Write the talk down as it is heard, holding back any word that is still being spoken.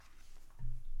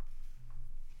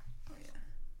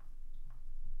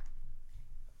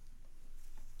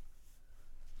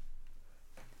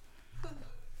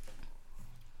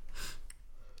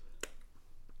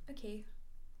Okay.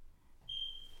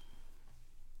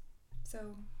 So,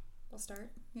 we'll start,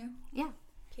 yeah? Yeah.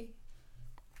 Okay.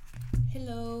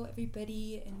 Hello,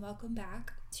 everybody, and welcome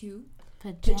back to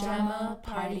Pajama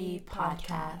Party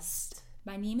Podcast.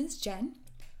 My name is Jen.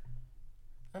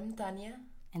 I'm Tanya.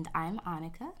 And I'm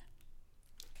Annika.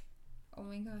 Oh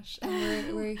my gosh.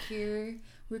 And we're here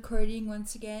recording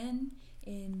once again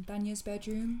in Tanya's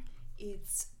bedroom.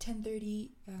 It's 10:30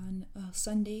 on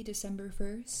Sunday, December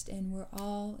 1st, and we're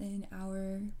all in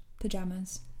our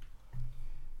pajamas.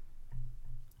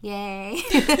 Yay.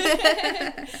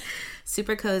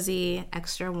 Super cozy,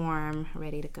 extra warm,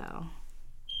 ready to go.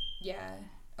 Yeah.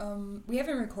 We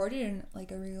haven't recorded in like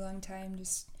a really long time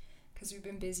just because we've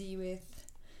been busy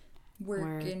with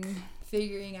work and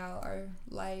figuring out our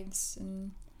lives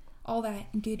and all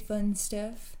that good fun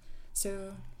stuff.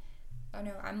 So I don't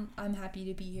know, I'm happy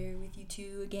to be here with you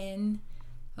two again,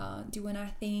 doing our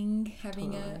thing,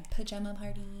 having a pajama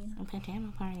party. A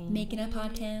pajama party. Making a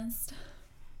podcast.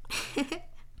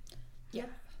 Yeah.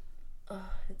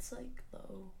 It's like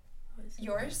low.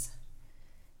 Yours?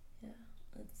 Yeah,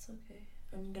 it's okay.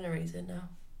 I'm gonna raise it now.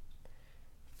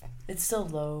 It's still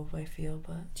low, I feel,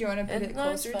 but... Do you want to put it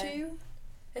closer to you?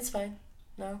 It's fine.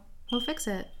 No. We'll fix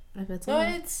it if it's No, low.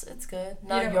 it's good.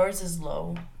 Now yours is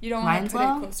low. You don't want to put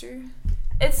low? it closer?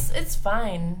 It's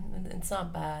fine. It's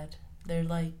not bad. They're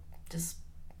like just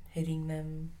hitting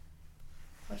them.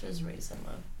 I'll just raise them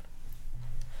up.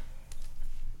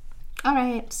 All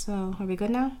right, so are we good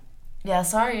now? Yeah,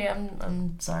 sorry.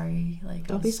 I'm sorry. Like,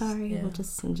 Don't be sorry. Yeah.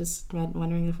 I'm just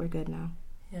wondering if we're good now.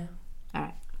 Yeah. All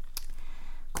right.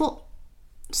 Cool.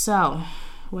 So,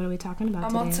 what are we talking about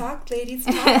today? I'm on talk, ladies.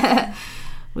 Talk.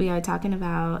 We are talking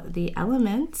about the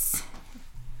elements.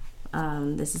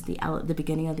 This is the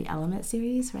beginning of the Element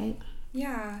series, right?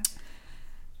 Yeah.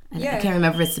 I can't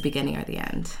remember if it's the beginning or the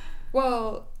end.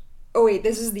 Well, oh wait,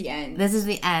 this is the end. This is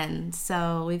the end.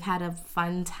 So we've had a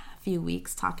fun few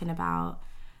weeks talking about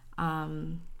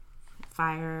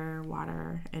fire,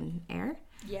 water, and air.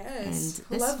 Yes. And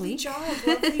this lovely week, job,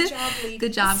 ladies.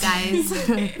 Good job,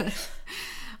 guys.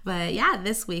 But yeah,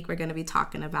 this week we're going to be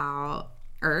talking about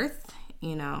Earth.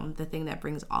 You know, the thing that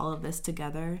brings all of this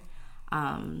together.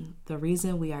 The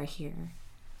reason we are here.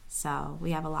 So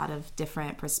we have a lot of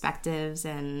different perspectives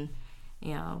and,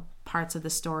 you know, parts of the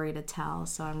story to tell.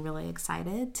 So I'm really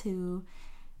excited to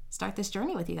start this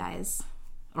journey with you guys,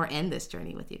 or end this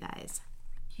journey with you guys.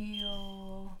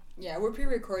 Yeah, we're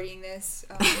pre-recording this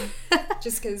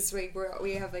just because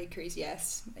we have like crazy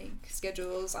ass like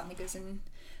schedules. Annika's in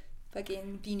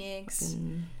fucking Phoenix,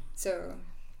 so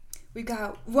we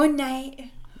got one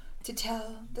night to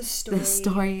tell the story. The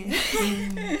story.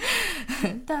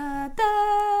 Da, da,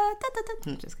 da, da, da.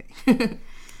 I'm just kidding.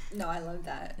 No, I love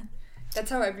that. That's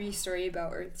how every story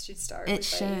about Earth should start. It with,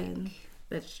 should. Like,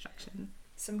 The destruction.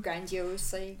 some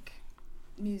grandiose like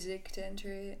music to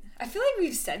enter it. I feel like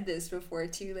we've said this before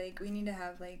too. Like we need to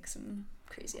have like some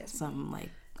crazy ass. Some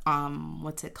like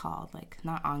what's it called? Like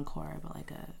not encore, but like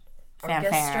a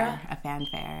fanfare. Orchestra? A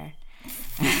fanfare.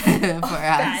 For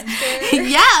us. Fanfare?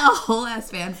 Yeah, a whole ass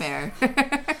fanfare.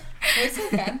 What's a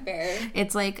fanfare?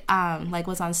 It's like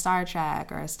what's on Star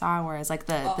Trek or Star Wars, like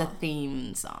the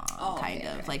theme song, kind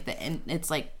of. Like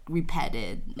it's like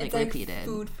repeated, it's repeated.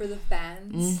 Food for the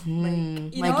fans.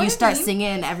 Mm-hmm. Like you start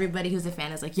singing, everybody who's a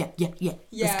fan is like, yeah,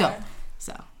 let's go.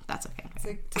 So that's a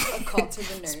fanfare. It's like a call to the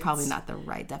nerds. It's probably not the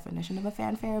right definition of a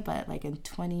fanfare, but like in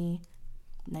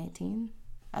 2019,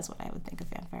 that's what I would think a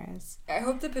fanfare is. I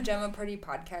hope the Pajama Party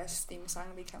podcast theme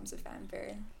song becomes a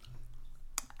fanfare.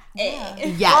 Yeah.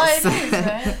 Yes. Well, it is,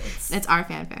 right? It's our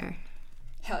fanfare.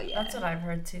 Hell yeah. That's what I've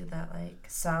heard too, that like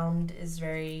sound is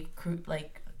very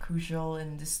crucial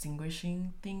in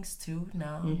distinguishing things too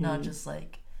now. Mm-hmm. Not just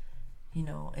like, you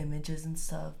know, images and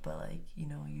stuff, but like, you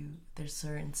know, there's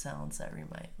certain sounds that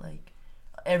remind like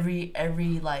every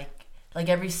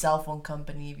cell phone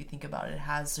company, if you think about it,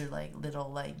 has their like little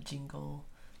like jingle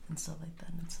and stuff like that.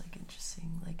 And it's like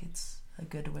interesting. Like it's a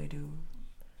good way to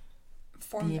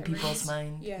be in people's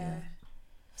mind. Yeah.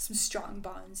 Some strong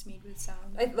bonds made with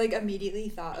sound. I like immediately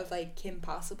thought of like Kim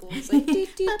Possible's like do, do,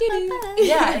 do, do.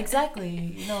 Yeah,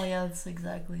 exactly. No, yeah, that's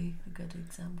exactly a good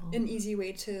example. An easy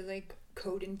way to like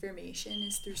code information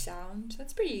is through sound.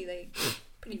 That's pretty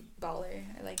baller.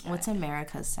 I like that. What's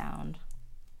America's sound?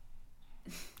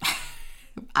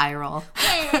 Eye roll.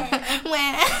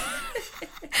 I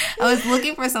was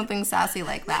looking for something sassy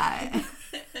like that.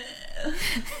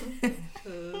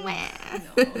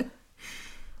 No.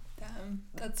 Damn,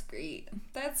 that's great.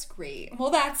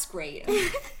 Well, that's great.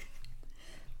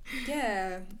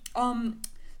 Yeah.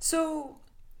 So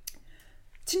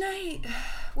tonight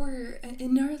we're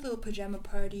in our little pajama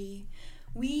party.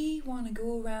 We want to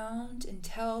go around and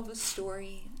tell the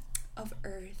story of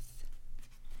Earth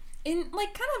in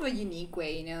like kind of a unique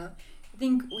way, you know. I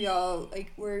think we all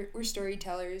like we're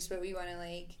storytellers, but we want to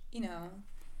like, you know,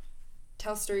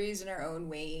 tell stories in our own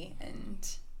way and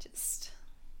just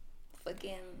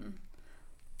fucking,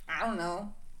 I don't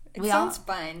know. It sounds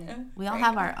fun. We all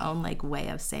have our own like way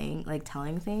of saying, like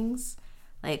telling things.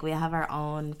 Like we have our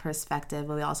own perspective,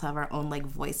 but we also have our own like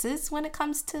voices when it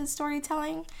comes to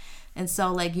storytelling. And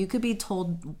so like you could be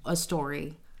told a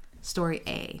story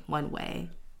A one way,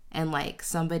 and like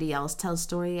somebody else tells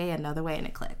story A another way and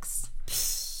it clicks.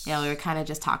 You know, we were kind of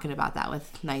just talking about that with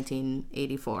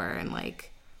 1984, and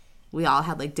like we all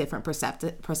had like different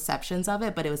perceptions of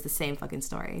it, but it was the same fucking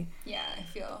story. Yeah, I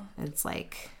feel. It's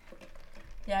like...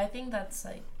 Yeah, I think that's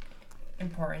like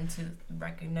important to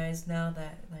recognize now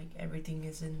that like everything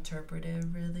is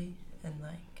interpretive really, and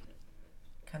like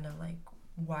kind of like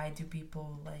why do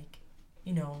people like,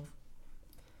 you know,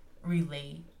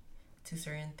 relate to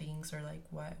certain things, or like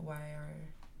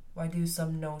why do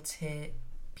some notes hit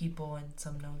people and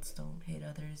some notes don't hit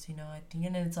others, you know. I think,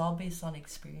 and it's all based on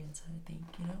experience, I think,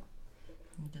 you know,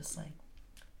 and just like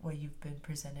what you've been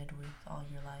presented with all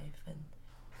your life, and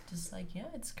just like, yeah,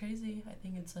 it's crazy. I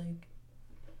think it's like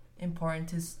important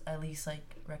to at least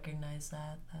like recognize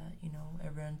that you know,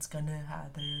 everyone's gonna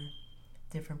have their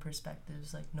different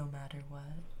perspectives, like no matter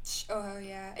what. Oh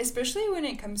yeah, especially when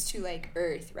it comes to like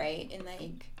Earth, right? And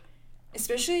like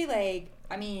especially like,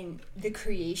 I mean, the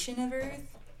creation of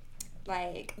Earth.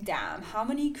 Like, damn, how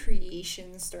many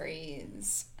creation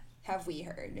stories have we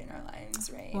heard in our lives,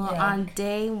 right? Well, yeah. On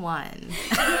day one.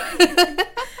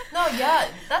 No, yeah,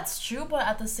 that's true, but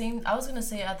at the same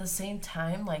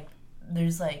time, like,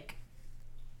 there's, like,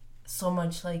 so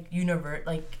much, like,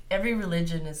 like, every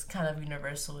religion is kind of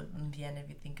universal in the end if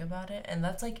you think about it, and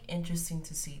that's, like, interesting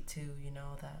to see, too, you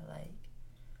know, that, like,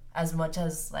 as much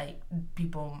as, like,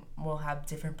 people will have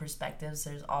different perspectives,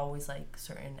 there's always, like,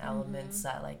 certain elements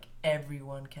that, like,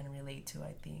 everyone can relate to,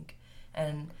 I think.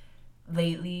 And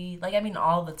lately, like, I mean,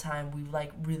 all the time, we've,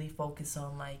 like, really focused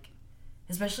on, like,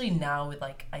 especially now with,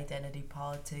 like, identity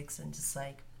politics and just,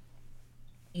 like,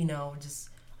 you know, just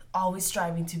always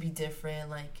striving to be different.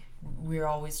 Like, we're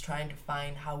always trying to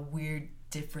find how we're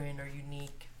different or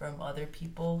unique from other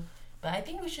people. But I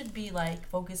think we should be, like,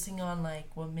 focusing on,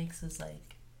 like, what makes us,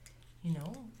 like, you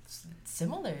know,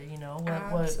 similar, you know,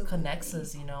 what connects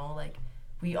us, you know, like,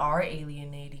 we are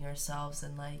alienating ourselves,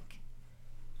 and, like,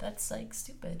 that's, like,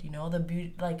 stupid, you know.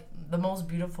 The most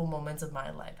beautiful moments of my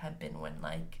life have been when,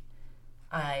 like,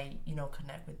 I, you know,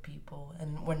 connect with people,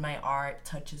 and when my art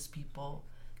touches people,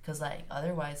 because, like,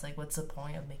 otherwise, like, what's the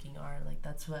point of making art? Like,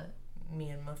 that's what me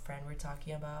and my friend were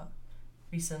talking about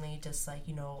recently, just, like,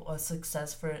 you know, a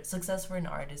success for an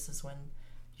artist is when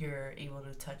you're able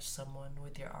to touch someone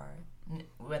with your art,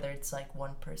 whether it's like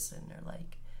one person or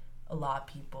like a lot of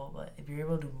people, but if you're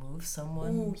able to move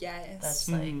someone, ooh, yes,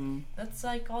 that's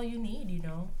like all you need, you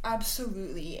know.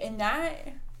 Absolutely. And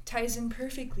that ties in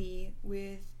perfectly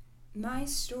with my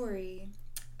story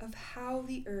of how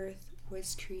the Earth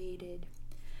was created.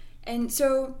 And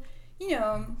so, you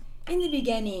know, in the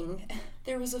beginning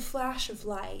there was a flash of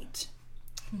light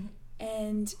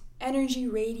and energy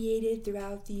radiated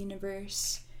throughout the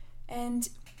universe. And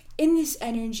in this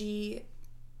energy,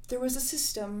 there was a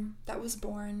system that was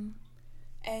born,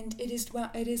 and it is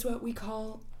what we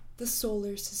call the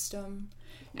solar system.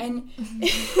 And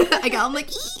I'm like,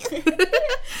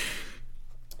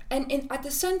 and at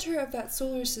the center of that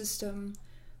solar system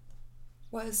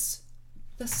was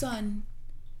the sun,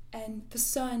 and the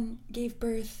sun gave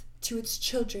birth to its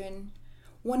children,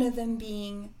 one of them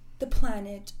being the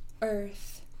planet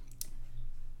Earth.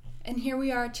 And here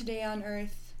we are today on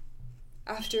Earth.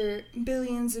 After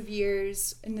billions of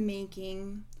years in the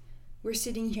making, we're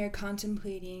sitting here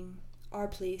contemplating our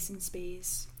place in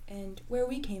space and where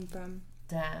we came from.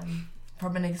 Damn.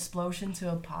 From an explosion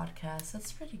to a podcast.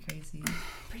 That's pretty crazy.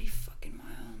 Pretty fucking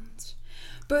wild.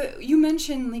 But you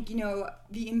mentioned, like, you know,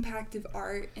 the impact of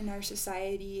art in our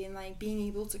society and, like, being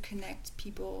able to connect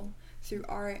people through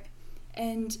art.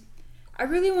 And I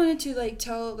really wanted to,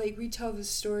 like, retell this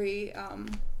story,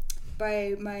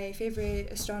 by my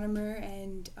favorite astronomer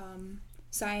and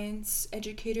science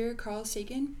educator, Carl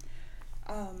Sagan,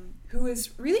 who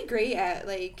was really great at,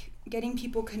 like, getting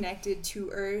people connected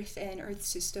to Earth and Earth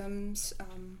systems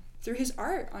through his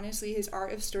art, honestly, his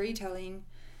art of storytelling.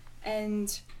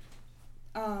 And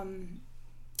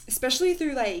especially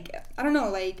through, like, I don't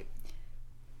know, like,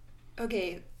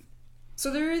 okay,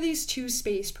 so there are these two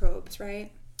space probes,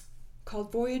 right,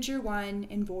 called Voyager 1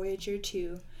 and Voyager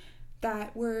 2,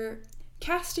 that were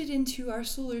casted into our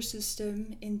solar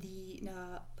system in the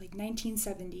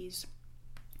 1970s.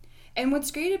 And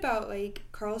what's great about like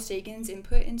Carl Sagan's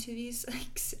input into these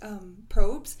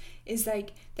probes is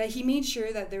like that he made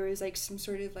sure that there was like some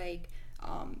sort of like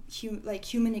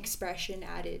human expression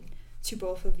added to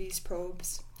both of these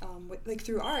probes, like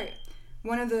through art.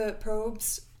 One of the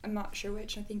probes, I'm not sure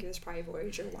which, I think it was probably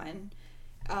Voyager 1,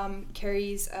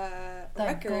 carries a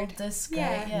record. Gold disc,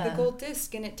 yeah, the gold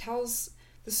disc, and it tells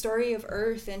the story of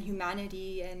Earth and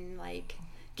humanity, and like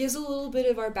gives a little bit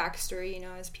of our backstory, you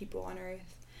know, as people on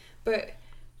Earth. But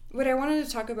what I wanted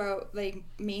to talk about, like,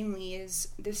 mainly is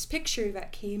this picture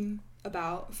that came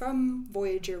about from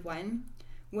Voyager 1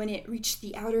 when it reached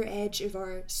the outer edge of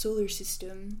our solar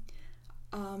system.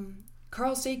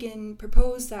 Carl Sagan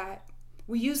proposed that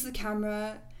we use the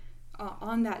camera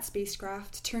on that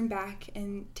spacecraft to turn back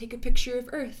and take a picture of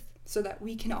Earth so that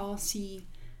we can all see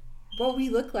what we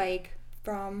look like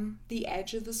from the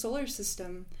edge of the solar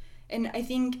system. And I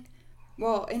think,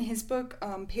 well, in his book,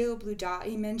 Pale Blue Dot,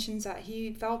 he mentions that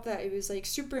he felt that it was like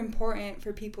super important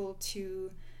for people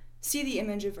to see the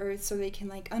image of Earth so they can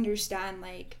like understand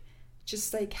like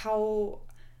just like how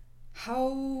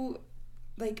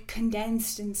like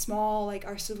condensed and small like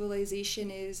our civilization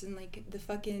is, and like the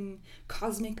fucking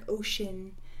cosmic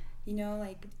ocean, you know,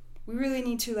 like we really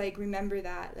need to like remember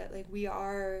that like we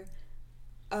are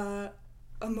a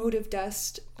mote of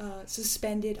dust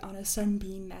suspended on a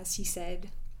sunbeam, as he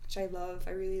said, which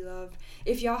I really love.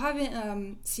 If y'all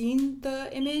haven't seen the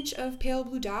image of Pale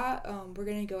Blue Dot, we're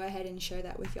gonna go ahead and share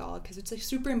that with y'all because it's a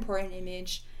super important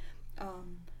image.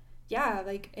 Yeah,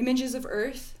 like images of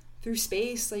Earth through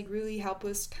space like really help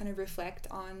us kind of reflect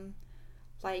on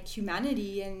like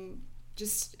humanity and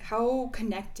just how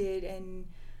connected and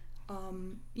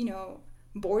you know,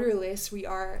 borderless we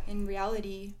are in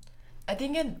reality. I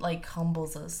think it like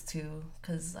humbles us too,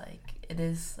 because like it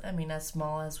is, I mean, as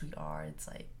small as we are, it's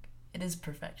like it is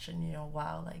perfection, you know.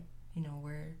 Wow, like, you know,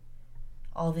 where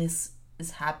all this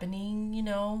is happening, you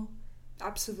know,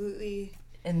 absolutely,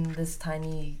 in this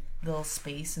tiny little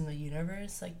space in the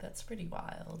universe, like that's pretty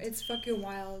wild. It's fucking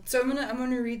wild. So I'm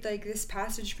gonna read like this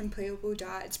passage from Pale Blue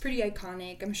Dot. It's pretty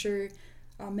iconic. I'm sure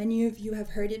many of you have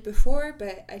heard it before,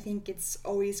 but I think it's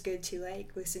always good to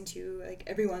like listen to like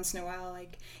every once in a while.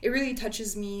 Like it really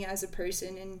touches me as a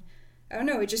person, and I don't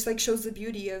know, it just like shows the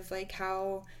beauty of like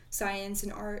how science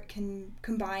and art can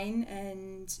combine,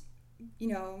 and you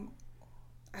know,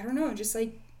 I don't know, just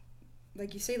like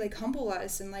you say, like humble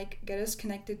us and like get us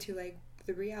connected to like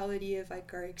the reality of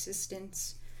like our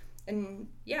existence. And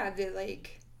yeah, the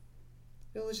like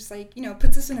it'll just like, you know,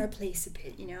 puts us in our place a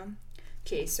bit, you know.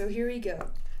 Okay, so here we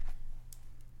go.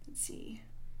 Let's see.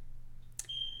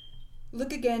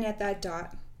 Look again at that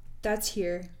dot. That's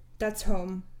here. That's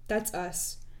home. That's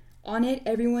us. On it,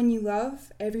 everyone you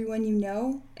love, everyone you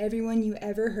know, everyone you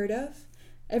ever heard of,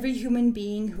 every human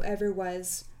being who ever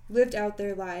was, lived out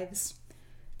their lives.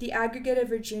 The aggregate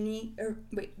of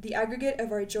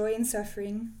our joy and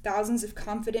suffering, thousands of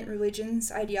confident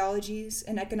religions, ideologies,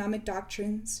 and economic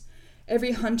doctrines,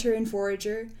 every hunter and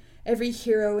forager, every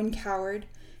hero and coward,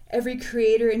 every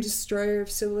creator and destroyer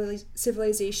of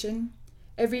civilization,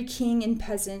 every king and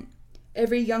peasant,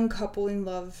 every young couple in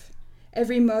love,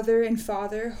 every mother and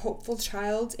father, hopeful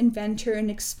child, inventor and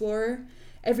explorer,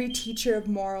 every teacher of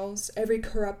morals, every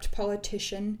corrupt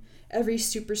politician, every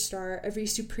superstar, every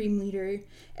supreme leader,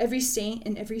 every saint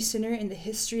and every sinner in the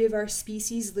history of our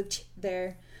species lived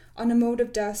there, on a mote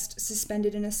of dust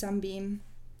suspended in a sunbeam.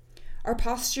 Our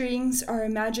posturings, our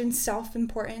imagined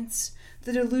self-importance,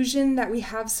 the delusion that we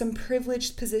have some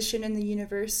privileged position in the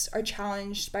universe are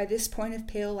challenged by this point of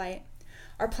pale light.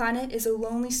 Our planet is a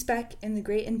lonely speck in the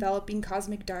great enveloping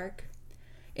cosmic dark.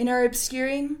 In our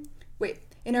obscurity,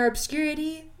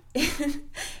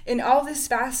 in all this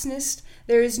vastness,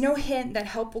 there is no hint that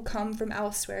help will come from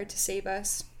elsewhere to save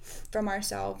us from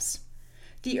ourselves.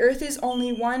 The earth is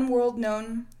only one world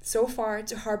known so far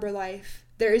to harbor life.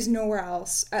 There is nowhere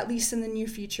else, at least in the near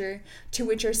future, to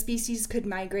which our species could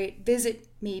migrate, visit,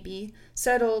 maybe,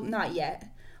 settle, not yet.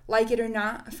 Like it or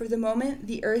not, for the moment,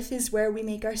 the earth is where we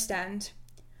make our stand.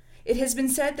 It has been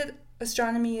said that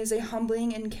astronomy is a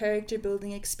humbling and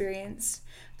character-building experience.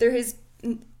 There is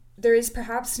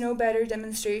perhaps no better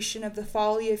demonstration of the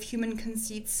folly of human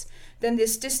conceits than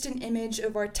this distant image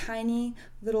of our tiny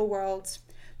little world.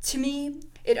 To me,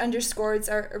 it underscores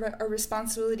our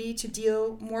responsibility to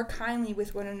deal more kindly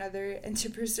with one another and to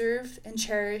preserve and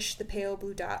cherish the pale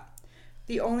blue dot,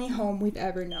 the only home we've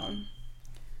ever known.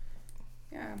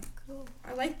 Yeah, cool.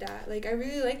 I like that. Like, I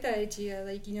really like that idea.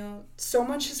 Like, you know, so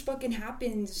much has fucking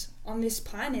happened on this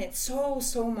planet. So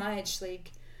much.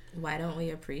 Like, why don't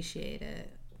we appreciate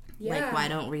it? Yeah. Like, why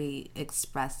don't we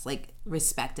express, like,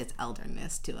 respect its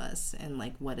elderness to us and,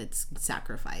 like, what it's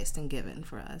sacrificed and given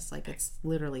for us? Like, it's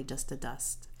literally just a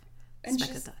dust. And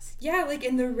speck just, of dust. Yeah, like,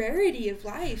 in the rarity of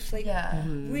life. Like,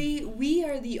 Mm-hmm. we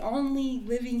are the only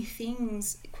living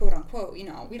things, quote unquote, you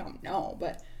know, we don't know,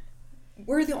 but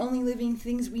we're the only living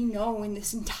things we know in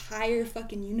this entire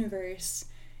fucking universe.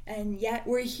 And yet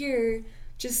we're here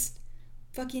just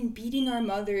fucking beating our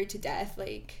mother to death,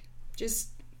 like, just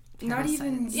not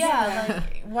even...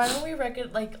 Like, why don't we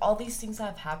record, like, all these things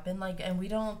have happened, like, and we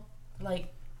don't,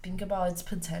 like, think about its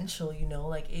potential, you know,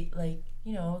 like, it, like,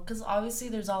 you know, because obviously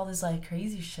there's all this, like,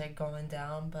 crazy shit going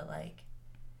down, but, like,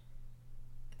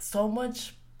 so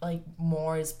much, like,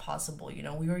 more is possible, you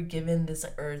know. We were given this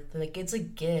earth, like, it's a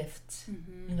gift,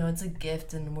 you know, it's a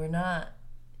gift, and we're not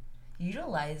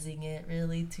utilizing it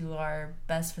really to our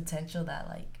best potential that,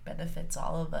 like, benefits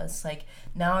all of us. Like,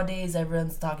 nowadays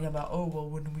everyone's talking about, oh, well,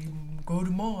 when we go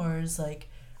to Mars, like,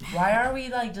 why are we,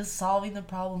 like, just solving the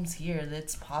problems here?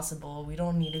 That's possible. We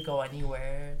don't need to go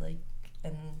anywhere. Like,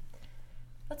 and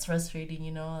that's frustrating,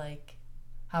 you know, like,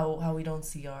 how we don't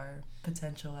see our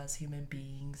potential as human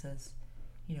beings, as,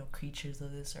 you know, creatures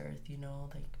of this earth, you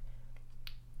know, like,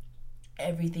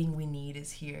 everything we need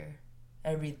is here.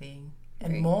 Everything.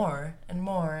 And more,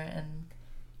 and,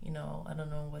 you know, I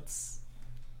don't know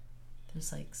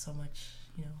there's, like, so much,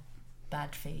 you know,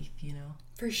 bad faith, you know.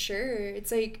 For sure.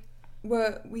 It's, like,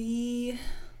 what we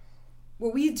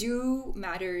do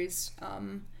matters.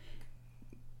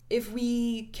 If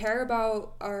we care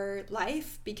about our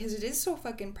life, because it is so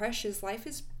fucking precious, life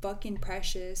is fucking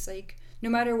precious, like, no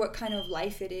matter what kind of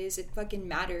life it is, it fucking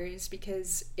matters,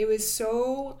 because it was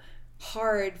so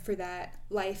hard for that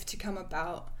life to come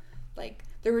about. Like,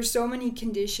 there were so many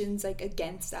conditions, like,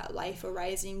 against that life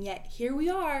arising, yet here we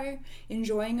are,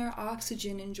 enjoying our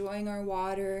oxygen, enjoying our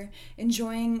water,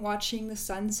 enjoying watching the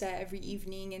sunset every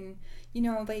evening, and, you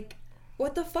know, like,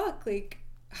 what the fuck? Like,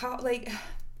 how, like,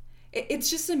 it's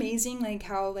just amazing, like,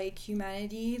 how, like,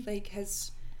 humanity, like,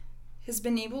 has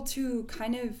been able to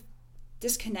kind of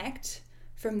disconnect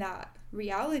from that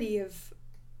reality of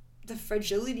the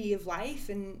fragility of life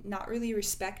and not really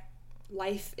respect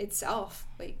life itself.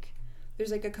 Like,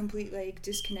 there's, like, a complete, like,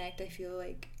 disconnect, I feel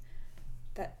like,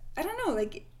 that, I don't know,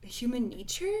 like, human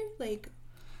nature, like,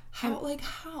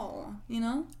 how, you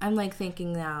know? I'm, like,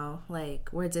 thinking now, like,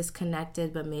 we're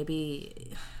disconnected, but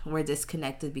maybe we're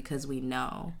disconnected because we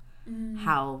know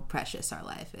how precious our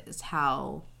life is,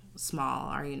 how small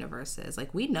our universe is.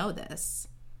 Like, we know this.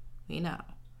 We know.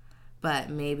 But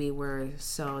maybe we're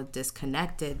so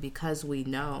disconnected because we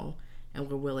know, and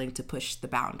we're willing to push the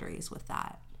boundaries with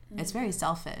that. It's very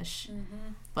selfish,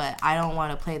 but I don't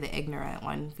want to play the ignorant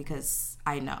one because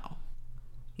I know.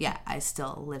 Yeah, I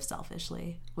still live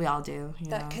selfishly. We all do.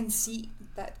 That conceit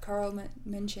that Carl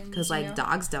mentioned. Because, like,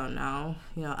 dogs don't know.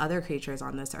 You know, other creatures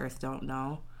on this earth don't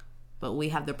know. But we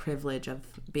have the privilege of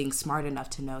being smart enough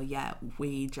to know, yet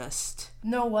we just...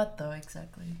 Know what, though,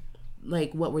 exactly?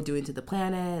 Like, what we're doing to the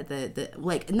planet, the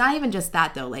like, not even just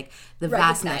that, though, like, the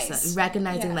vastness,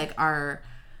 recognizing, like, our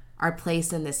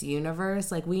place in this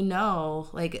universe. Like, we know,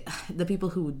 like, the people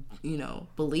who, you know,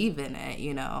 believe in it,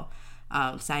 you know,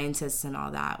 scientists and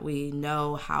all that, we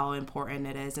know how important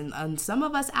it is, and some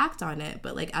of us act on it,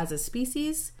 but, like, as a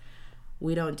species,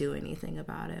 we don't do anything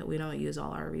about it. We don't use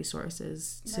all our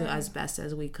resources to as best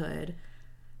as we could,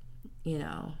 you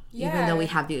know, even though we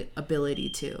have the ability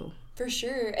to. For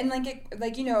sure. And,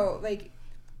 like, you know, like,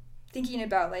 thinking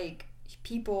about, like,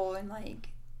 people and, like,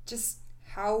 just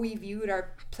how we viewed our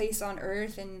place on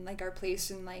Earth and, like, our place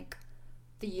in, like,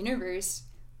 the universe.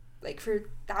 Like, for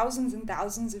thousands and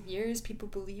thousands of years, people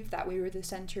believed that we were the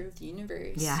center of the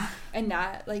universe. Yeah. And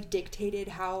that, like, dictated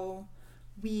how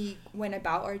we went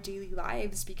about our daily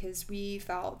lives, because we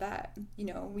felt that, you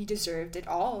know, we deserved it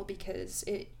all because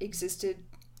it existed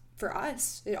for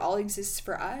us. It all exists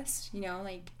for us, you know,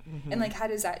 like, and, like, how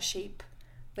does that shape,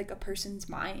 like, a person's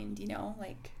mind, you know,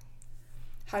 like,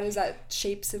 how does that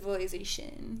shape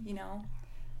civilization, you know?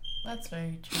 That's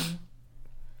very true.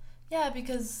 Yeah,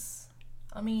 because,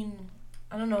 I mean,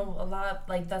 I don't know, a lot,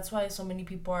 like, that's why so many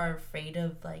people are afraid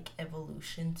of, like,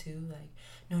 evolution, too. Like,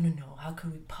 no, how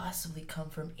could we possibly come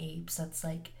from apes? That's,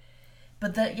 like,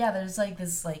 but that, yeah, there's, like,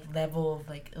 this, like, level of,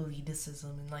 like,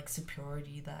 elitism and, like,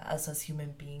 superiority that us as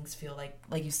human beings feel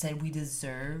like you said, we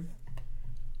deserve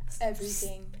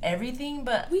everything,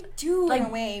 but we do, like, in a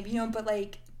way, you know, but,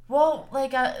 like, well,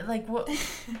 like what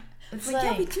it's like,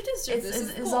 yeah, we do deserve this.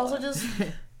 It's cool. Also just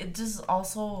it just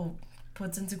also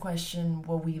puts into question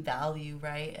what we value,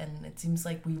 right? And it seems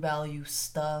like we value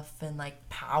stuff and, like,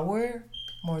 power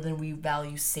more than we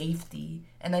value safety.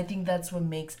 And I think that's what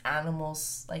makes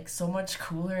animals like so much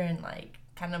cooler and like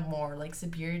kind of more like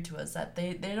superior to us, that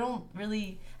they don't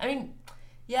really, I mean,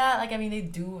 yeah, like I mean they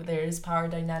do, there is power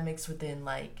dynamics within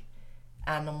like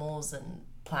animals and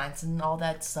plants and all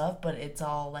that stuff, but it's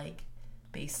all like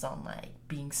based on like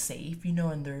being safe, you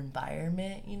know, in their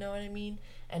environment, you know what I mean?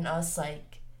 And us,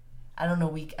 like, I don't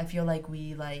know, I feel like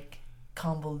we like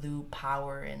convolute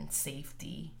power and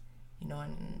safety, you know,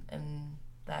 and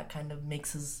that kind of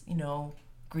makes us, you know,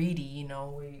 greedy, you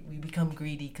know, we become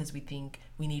greedy because we think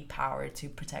we need power to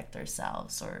protect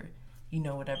ourselves, or, you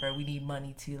know, whatever, we need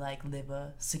money to like live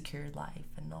a secure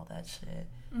life and all that shit.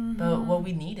 But what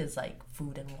we need is like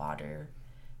food and water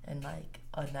and like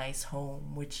a nice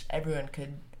home, which everyone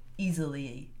could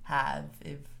easily have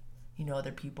if, you know,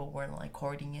 other people weren't like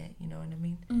hoarding it, you know what I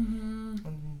mean?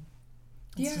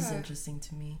 It's just interesting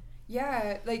to me.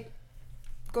 Yeah, like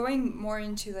going more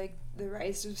into like the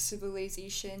rise of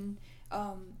civilization,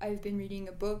 I've been reading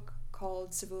a book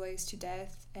called Civilized to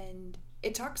Death, and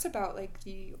it talks about like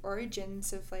the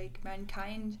origins of like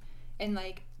mankind and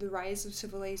like the rise of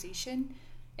civilization,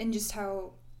 and just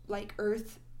how like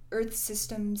Earth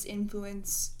systems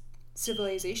influence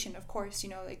civilization. Of course, you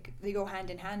know, like they go hand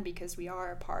in hand because we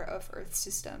are a part of Earth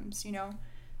systems, you know,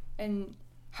 and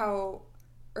how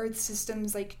Earth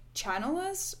systems like channel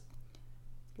us.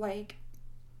 Like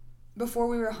before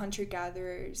we were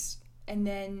hunter-gatherers, and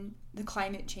then the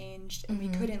climate changed and we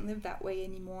couldn't live that way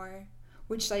anymore,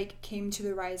 which like came to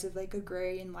the rise of like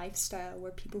agrarian lifestyle,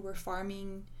 where people were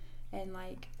farming and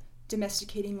like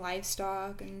domesticating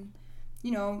livestock and,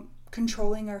 you know,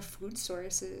 controlling our food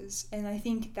sources. And I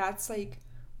think that's like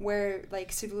where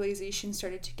like civilization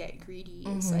started to get greedy,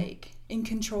 is like in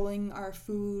controlling our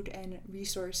food and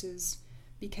resources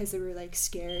because they were like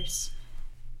scarce.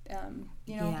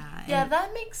 You know, yeah,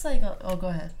 that makes like go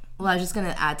ahead. Well, I was just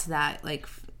gonna add to that, like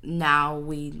now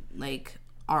we like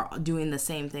are doing the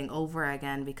same thing over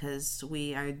again because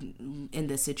we are in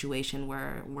this situation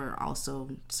where we're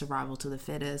also survival to the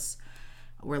fittest.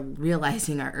 We're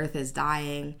realizing our Earth is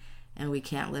dying and we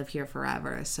can't live here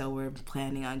forever, so we're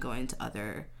planning on going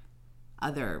to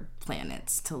other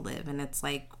planets to live. And it's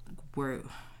like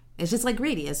it's just like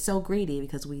greedy. It's so greedy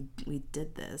because we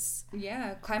did this.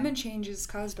 Yeah, climate change is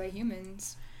caused by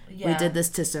humans. Yeah. We did this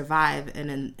to survive,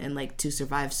 and like to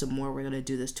survive some more, we're gonna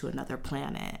do this to another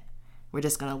planet. We're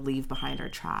just gonna leave behind our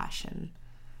trash and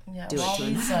do it to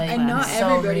another planet. And not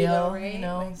everybody, real, though, right? You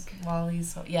know, like,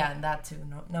 Wally's and that too.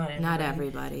 Not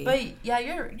everybody. But yeah,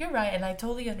 you're right, and I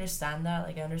totally understand that.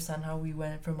 Like I understand how we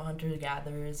went from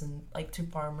hunter-gatherers and like to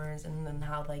farmers, and then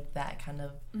how like that kind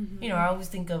of, you know, I always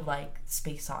think of like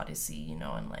Space Odyssey, you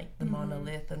know, and like the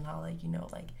monolith, and how like, you know,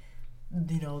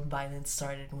 violence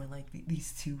started when like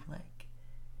these two like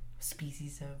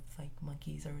species of like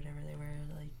monkeys or whatever they were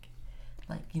like,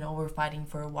 you know, we're fighting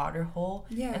for a water hole.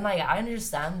 Yeah. And like I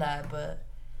understand that, but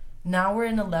now we're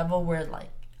in a level where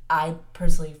like I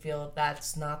personally feel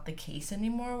that's not the case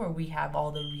anymore, where we have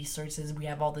all the resources, we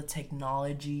have all the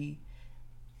technology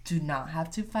to not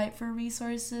have to fight for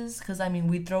resources. Because I mean,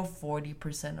 we throw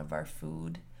 40% of our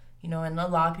food, you know, and a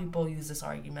lot of people use this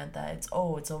argument that it's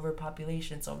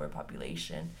overpopulation,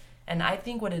 and I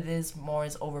think what it is more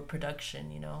is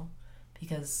overproduction, you know,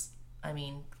 because I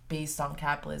mean, based on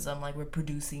capitalism, like we're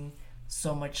producing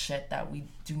so much shit that we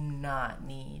do not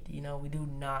need, you know, we do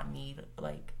not need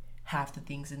like half the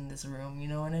things in this room, you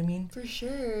know what I mean? For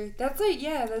sure. That's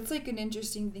like an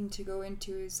interesting thing to go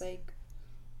into, is like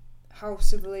how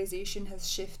civilization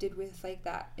has shifted with like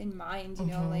that in mind, you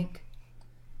know, like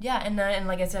and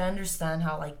like I said, I understand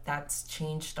how like that's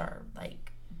changed our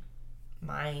like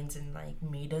minds and like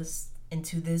made us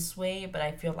into this way, but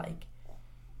I feel like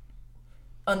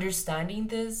understanding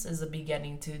this is a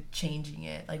beginning to changing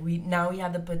it. Like we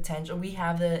have the potential, we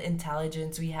have the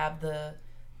intelligence, we have the,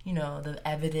 you know, the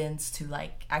evidence to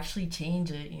like actually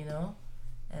change it, you know,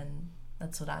 and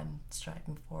that's what I'm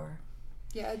striving for.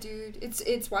 Yeah, dude,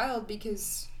 it's wild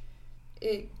because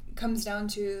it comes down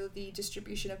to the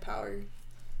distribution of power,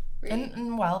 right?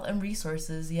 and wealth and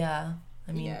resources. I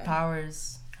mean, power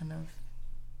is kind of,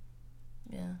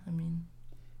 I mean,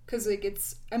 because like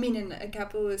in a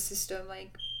capitalist system,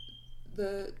 like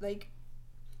the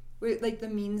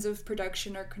means of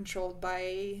production are controlled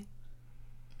by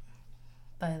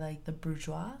like the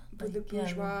bourgeois,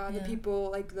 the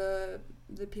people, like the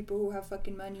people who have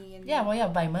fucking money, and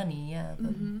by money,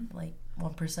 like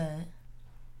 1%.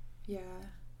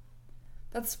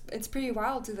 It's pretty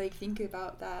wild to like think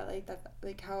about that,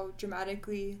 like how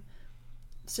dramatically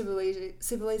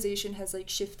civilization has like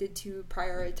shifted to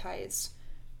prioritize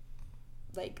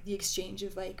like the exchange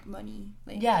of like money.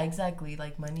 Like, yeah, exactly.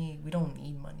 Like money, we don't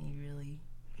need money really.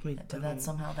 We But don't. that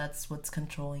somehow that's what's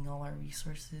controlling all our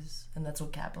resources, and that's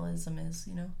what capitalism is,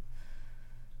 you know.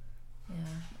 Yeah.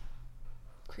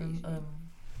 crazy.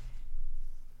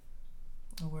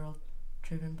 A world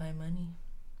driven by money.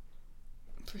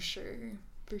 For sure.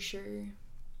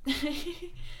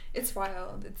 It's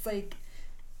wild. It's like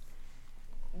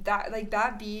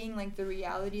that being like the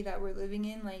reality that we're living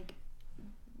in, like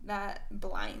that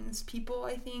blinds people,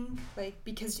 I think, like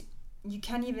because you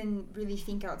can't even really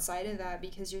think outside of that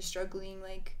because you're struggling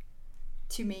like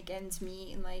to make ends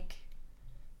meet, and like,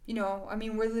 you know, I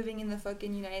mean, we're living in the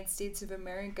fucking United States of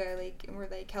America, like, and we're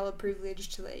like hella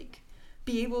privileged to like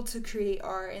be able to create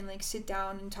art and like sit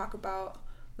down and talk about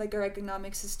like our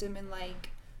economic system and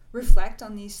like reflect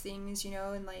on these things, you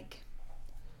know, and like,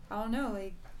 I don't know,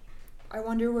 like I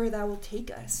wonder where that will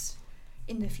take us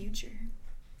in the future,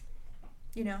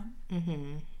 you know.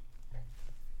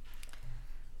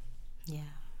 Yeah,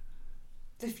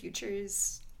 the future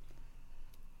is,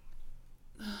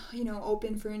 you know,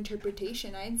 open for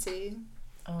interpretation, I'd say.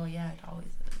 Oh yeah, it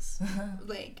always is.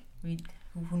 Like,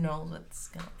 who knows what's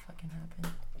gonna fucking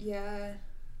happen. Yeah,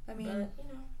 I mean, but,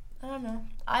 you know, I don't know.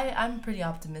 I'm pretty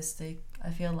optimistic. I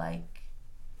feel like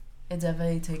it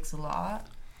definitely takes a lot,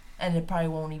 and it probably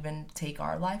won't even take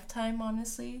our lifetime,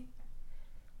 honestly.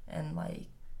 And like,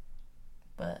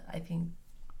 but I think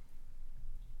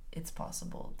it's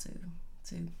possible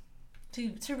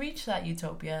to reach that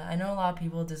utopia. I know a lot of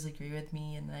people disagree with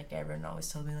me, and like everyone always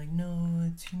tells me like, no,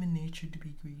 it's human nature to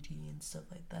be greedy and stuff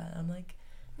like that. I'm like,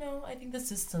 no, I think the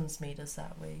system's made us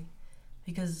that way,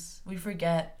 because we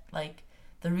forget like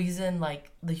the reason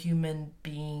like the human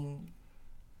being,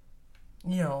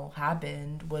 you know,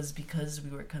 happened was because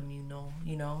we were communal,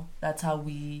 you know. That's how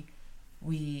we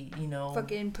you know,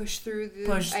 fucking push through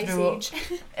the ice age.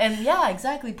 And yeah,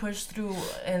 exactly, push through,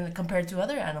 and compared to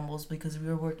other animals, because we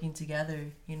were working together,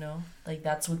 you know. Like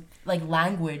that's what, like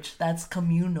language, that's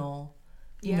communal,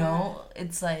 you know.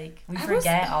 It's like we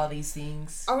forget all these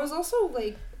things. I was also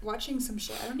like watching some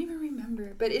shit, I don't even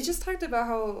remember, but it just talked about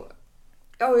how,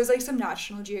 it was like some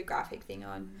National Geographic thing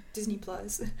on Disney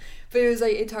Plus, but it was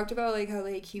like, it talked about like how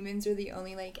like humans are the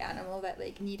only like animal that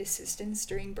like need assistance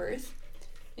during birth.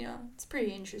 You know, it's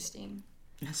pretty interesting.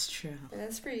 That's true. But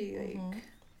that's pretty, like,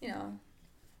 you know,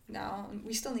 now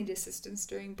we still need assistance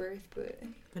during birth, but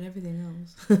everything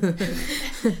else.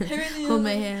 Hold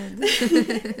my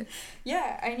hand.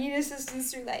 Yeah, I need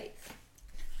assistance through life.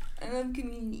 I love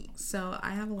community. So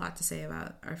I have a lot to say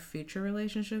about our future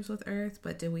relationships with Earth,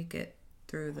 but did we get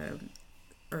through the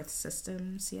Earth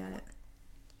systems yet?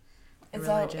 Is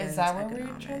that where we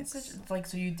were transitioning? Like,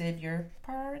 so you did your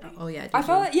part? Oh yeah. I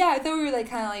thought we were like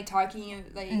kind of like talking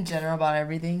like in general about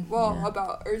everything. Well,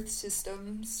 about Earth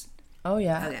systems. Oh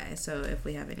yeah. Okay, so if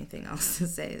we have anything else to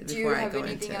say before do you have I go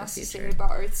anything into else future. to say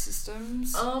about Earth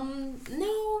systems?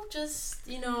 No, just,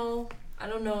 you know, I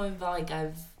don't know if like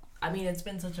I mean, it's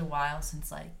been such a while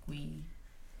since like we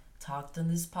talked on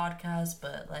this podcast,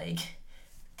 but like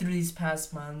through these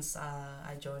past months,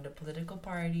 I joined a political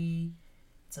party.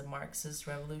 It's a Marxist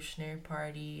revolutionary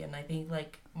party, and I think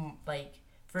like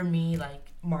for me, like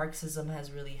Marxism has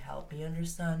really helped me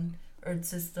understand Earth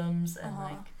systems and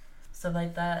like stuff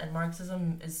like that. And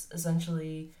Marxism is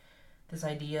essentially this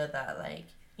idea that like,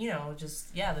 you know,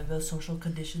 just the social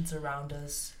conditions around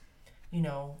us, you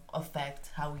know, affect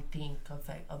how we think,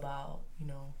 affect about, you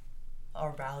know,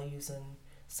 our values and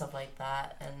stuff like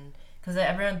that. And because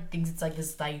everyone thinks it's like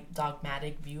this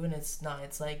dogmatic view, and it's not.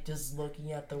 It's like just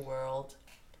looking at the world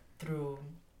through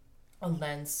a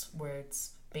lens where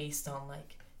it's based on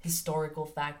like historical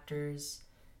factors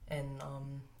and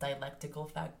dialectical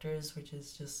factors, which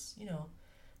is just you know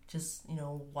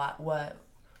what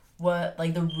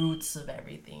like the roots of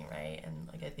everything, right? And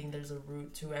like I think there's a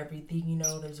root to everything, you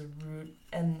know. There's a root,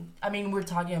 and I mean we're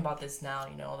talking about this now,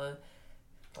 you know,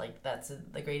 that's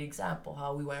the great example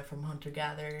how we went from hunter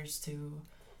gatherers to,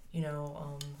 you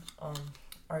know,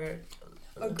 our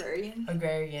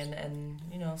agrarian and,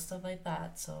 you know, stuff like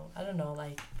that. So I don't know,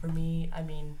 like for me, I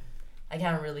mean, I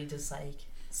can't really just like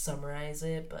summarize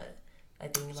it, but I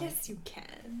think like, yes you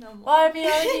can. Well, I mean,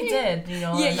 I already did, you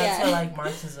know. And that's what like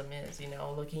Marxism is, you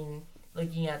know,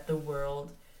 looking at the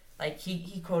world. Like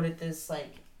he quoted this,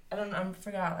 like I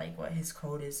forgot like what his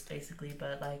quote is basically,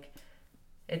 but like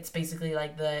it's basically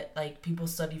like people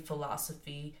study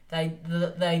philosophy,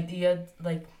 the idea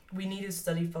like we need to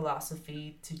study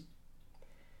philosophy to.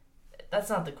 That's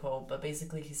not the quote, but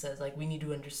basically he says, like, we need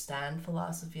to understand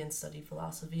philosophy and study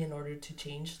philosophy in order to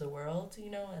change the world, you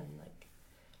know, and, like,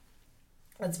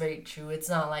 That's very true. It's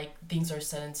not like things are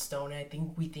set in stone. I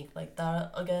think we think like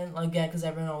that again, because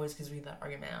everyone always gives me that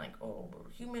argument, like, oh,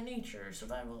 human nature,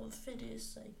 survival of the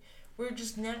fittest, like, we're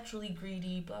just naturally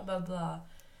greedy, blah, blah, blah.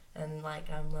 And, like,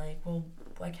 I'm like, well,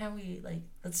 why can't we, like,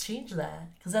 let's change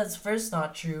that? Because that's first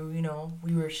not true, you know,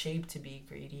 we were shaped to be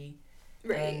greedy.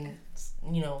 Right. And,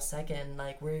 you know, second,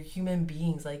 like, we're human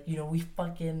beings, like, you know, we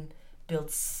fucking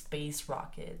build space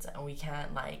rockets, and we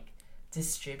can't, like,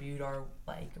 distribute our,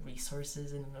 like,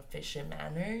 resources in an efficient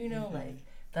manner, you know, like,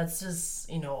 that's just,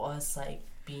 you know, us, like,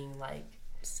 being, like,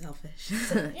 selfish.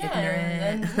 Yeah,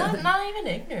 and not even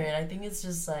ignorant. I think it's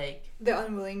just like the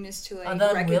unwillingness to like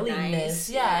the recognize. unwillingness,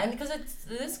 yeah, and because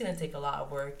it is gonna take a lot of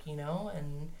work, you know,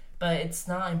 but it's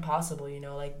not impossible, you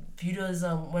know. Like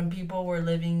feudalism, when people were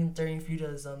living during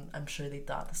feudalism, I'm sure they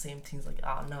thought the same things. Like,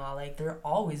 oh no, like there'll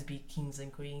always be kings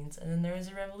and queens, and then there was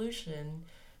a revolution,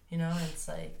 you know. And it's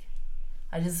like,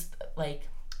 I just like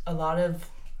a lot of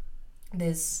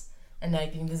this, and I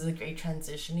think this is a great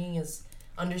transitioning is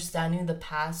understanding the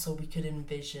past so we could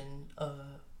envision a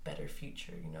better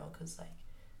future, you know, because like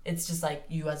it's just like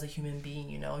you as a human being,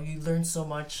 you know, you learn so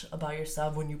much about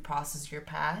yourself when you process your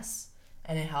past,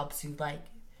 and it helps you like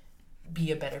be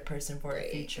a better person for the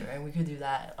future. And we could do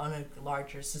that on a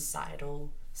larger societal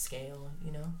scale,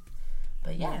 you know.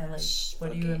 But yeah, like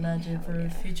what do you imagine for the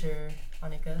future,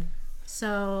 Annika?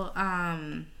 So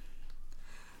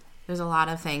there's a lot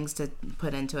of things to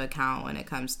put into account when it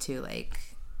comes to like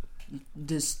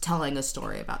just telling a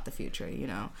story about the future, you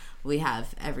know. We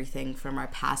have everything from our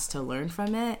past to learn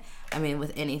from it. I mean,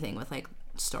 with anything, with like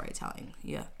storytelling,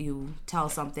 you tell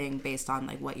something based on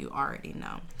like what you already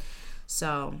know.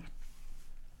 So,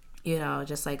 you know,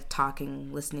 just like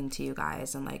talking, listening to you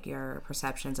guys and like your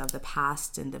perceptions of the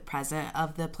past and the present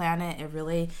of the planet, it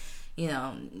really, you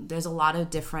know, there's a lot of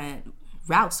different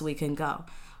routes we can go.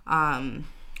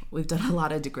 We've done a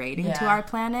lot of degrading to our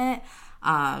planet.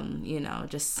 You know,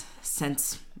 just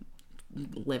since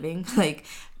living, like,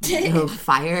 you know,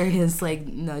 fire is like,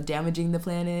 you know, damaging the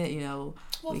planet, you know.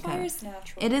 Well, fire is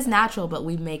natural. It is natural, but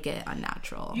we make it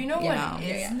unnatural. You know what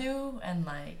is new and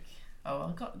like,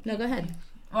 go ahead.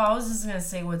 Well, I was just gonna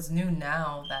say what's new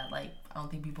now that like I don't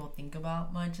think people think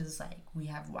about much is like we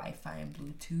have Wi-Fi and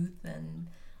Bluetooth and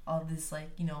all this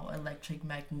like, you know, electric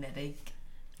magnetic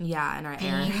in our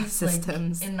air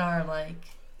systems, like, in our like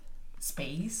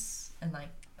space. And like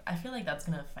I feel like that's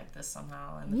gonna affect us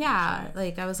somehow in the future.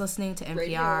 Like I was listening to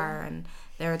NPR and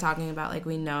they were talking about like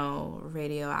we know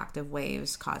radioactive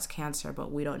waves cause cancer,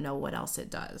 but we don't know what else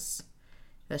it does.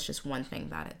 That's just one thing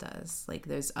that it does. Like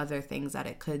there's other things that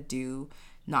it could do,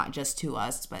 not just to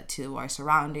us but to our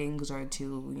surroundings or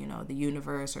to, you know, the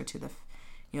universe or to the,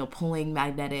 you know, pulling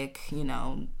magnetic, you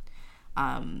know,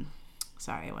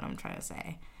 sorry, what I'm trying to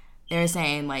say. They're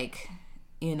saying like,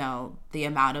 you know, the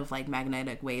amount of like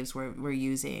magnetic waves we're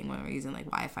using when we're using like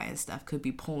Wi-Fi and stuff could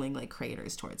be pulling like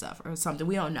craters towards us or something.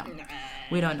 We don't know.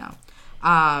 We don't know.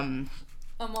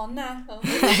 I'm on that.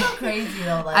 It's so crazy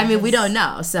though. Like, I mean, we don't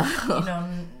know. So you know,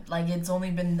 like it's only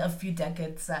been a few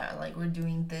decades that like we're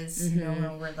doing this. You know,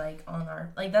 and we're like on our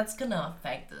like that's gonna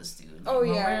affect us, dude. Like, oh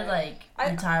when yeah. We're like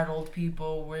retired old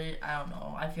people. I don't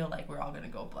know. I feel like we're all gonna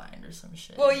go blind or some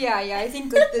shit. Well, yeah. I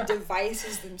think like the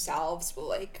devices themselves will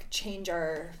like change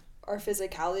our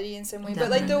physicality in some way.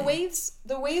 Definitely. But like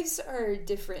the waves are a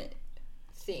different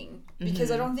thing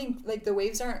because I don't think like the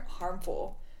waves aren't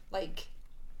harmful. Like,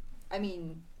 I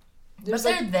mean, but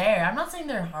they're there. I'm not saying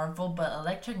they're harmful, but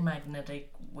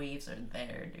electromagnetic waves are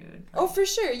there, dude. Like, oh, for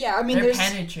sure. Yeah, I mean, they're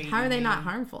penetrating. How are they not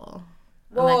harmful?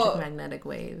 Well, electromagnetic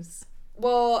waves.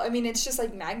 Well, I mean, it's just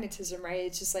like magnetism, right?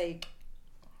 It's just like,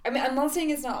 I mean, I'm not saying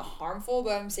it's not harmful,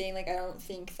 but I'm saying like I don't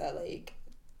think that like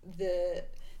the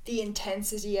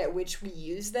intensity at which we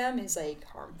use them is like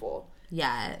harmful.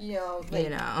 Yeah, you know,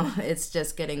 like, it's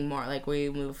just getting more like we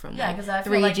move from like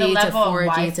 3G like to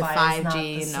 4G to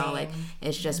 5G. You know, like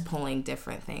it's just pulling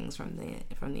different things from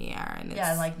the air, and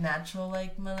it's, like natural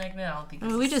like magnet. I don't think. I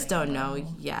mean, we just don't know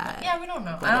yet. Yeah, we don't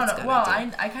know. I don't know. Well,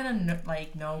 I kind of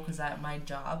like know because at my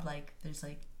job, like there's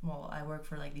like I work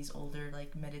for like these older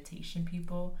like meditation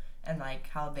people, and like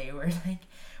how they were like,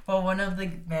 well, one of the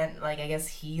men like I guess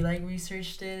he like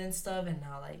researched it and stuff, and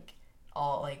now like.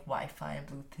 All like Wi-Fi and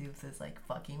Bluetooth is like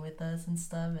fucking with us and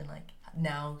stuff, and like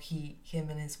now him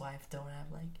and his wife don't have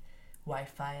like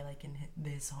Wi-Fi like in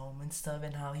his home and stuff,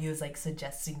 and how he was like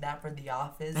suggesting that for the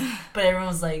office, but everyone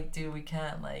was like, dude, we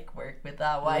can't like work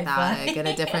without Wi-Fi. Get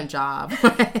a different job.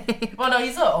 Well, no,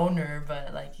 he's the owner,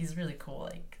 but like he's really cool.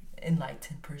 Like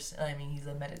enlightened person. I mean, he's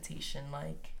a meditation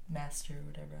like master or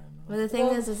whatever. I don't know. But the thing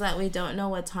is that we don't know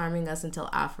what's harming us until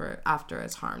after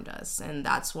it's harmed us, and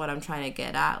that's what I'm trying to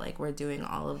get at. Like, we're doing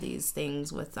all of these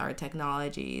things with our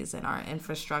technologies and our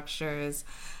infrastructures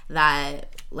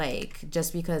that, like,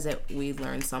 just because we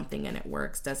learn something and it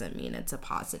works doesn't mean it's a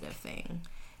positive thing.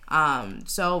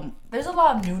 So there's a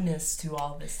lot of newness to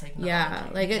all this technology. Yeah,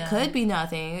 like it could be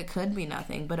nothing,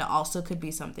 but it also could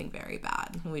be something very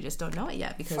bad. We just don't know it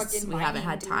yet because we haven't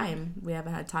had time. We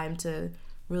haven't had time to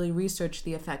really research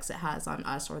the effects it has on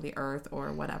us or the earth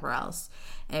or whatever else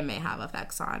it may have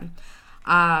effects on.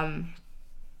 But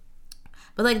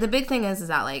like the big thing is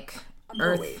that like I'm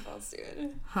Earth, pro wave, I'll do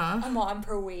it. Huh? I'm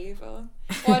pro wave. Well,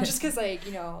 just because like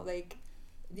like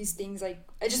these things like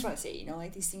I just want to say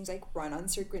like these things like run on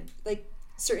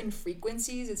certain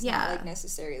frequencies. It's not like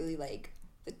necessarily like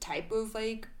the type of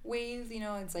like wave.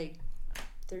 It's like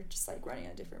they're just like running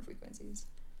on different frequencies.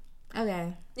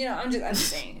 Okay. I'm just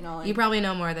saying. Like, you probably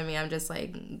know more than me. I'm just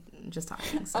talking.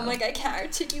 So. I'm like I can't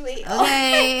articulate.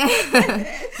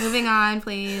 Okay. Moving on,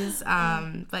 please.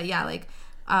 But yeah, like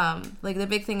the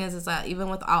big thing is that even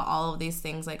without all of these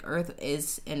things, like Earth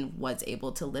is and was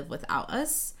able to live without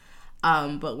us.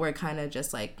 But we're kind of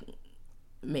just like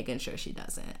making sure she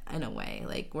doesn't in a way.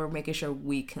 Like we're making sure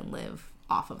we can live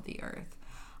off of the Earth.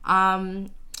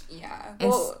 Yeah.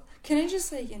 Well, can I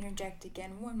just like interject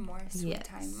again one more sweet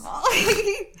time?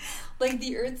 Like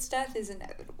the Earth's death is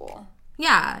inevitable.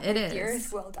 Yeah, it is. The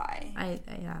Earth will die. Yeah.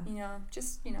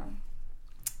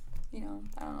 I don't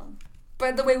know.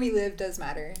 But the way we live does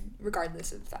matter,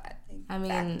 regardless of that. Like, I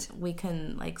mean, we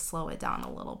can like slow it down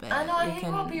a little bit. I know. I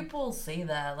hate when people say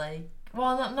that. Like,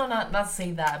 well, not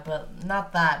say that, but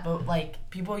not that. But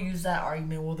like, people use that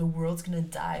argument. Well, the world's gonna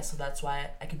die, so that's why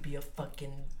I could be a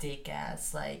fucking dick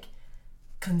ass like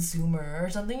consumer or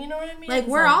something. You know what I mean? Like,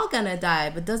 we're all gonna die,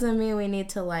 but doesn't mean we need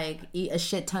to like eat a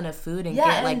shit ton of food and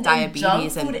get like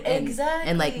diabetes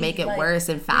and like make it worse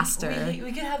and faster.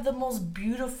 We could have the most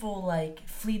beautiful like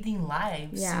fleeting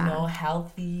lives,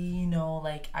 healthy,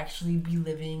 like actually be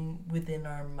living within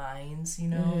our minds,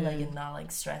 like and not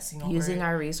like stressing over using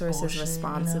our resources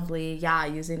responsibly,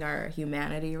 using our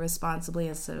humanity responsibly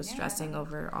instead of stressing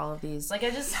over all of these. Like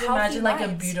I just imagine like a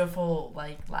beautiful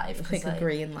like life, like a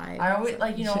green life. I always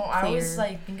like I always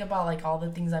like think about like all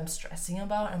the things I'm stressing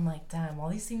about. I'm like, damn, all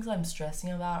these things I'm stressing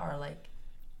about are like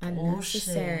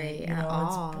unnecessary at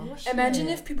all. It's imagine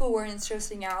if people weren't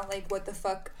stressing out, like what the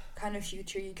fuck kind of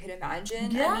future you could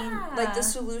imagine. Yeah. I mean, like the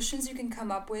solutions you can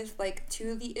come up with like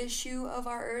to the issue of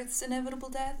our Earth's inevitable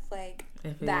death, like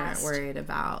if we weren't worried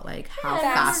about like how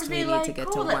fast we need to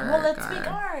get to work. Well, let's make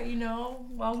art,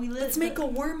 while we live. Let's make a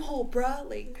wormhole, bruh.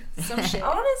 Like some shit.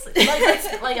 Honestly,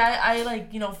 like I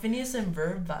like Phineas and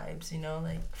Verb vibes,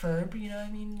 like Ferb, you know what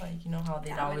I mean? Like how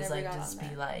they'd always like just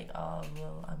be like, oh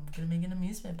well, I'm gonna make an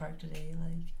amusement park today,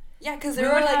 like. Yeah, because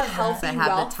there are like healthy, that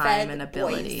have the time and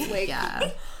ability, like,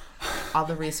 all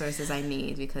the resources I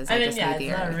need because I just need the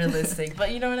it's Earth. not realistic,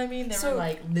 but you know what I mean. They were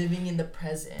like living in the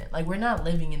present. Like we're not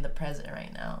living in the present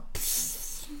right now.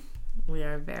 We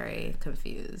are very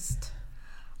confused.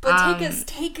 But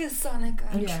take us, Annika.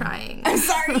 I'm trying. I'm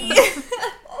sorry.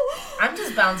 I'm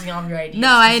just bouncing off your ideas.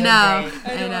 No, I know.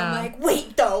 I'm like,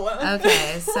 wait though.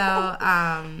 Okay, so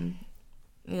I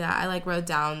like wrote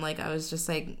down like I was just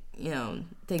like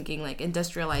thinking like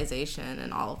industrialization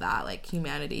and all of that, like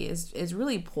humanity is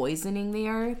really poisoning the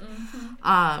Earth.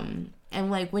 Mm-hmm.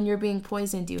 And like when you're being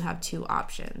poisoned, you have two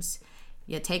options: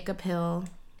 you take a pill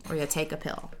or you take a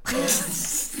pill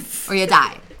or you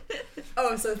die.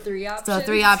 Oh, so 3 options. So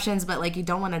 3 options, but like you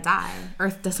don't want to die.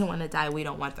 Earth doesn't want to die. We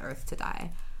don't want the Earth to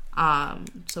die.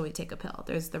 So we take a pill.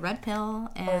 There's the red pill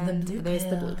and there's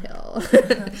the blue pill.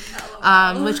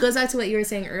 Which goes back to what you were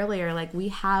saying earlier. Like we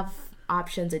have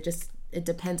options. It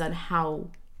depends on how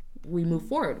we move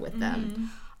forward with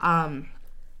them.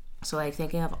 So like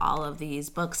thinking of all of these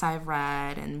books I've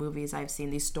read and movies I've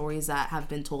seen, these stories that have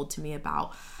been told to me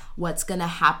about what's gonna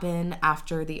happen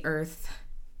after the Earth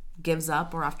gives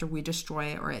up or after we destroy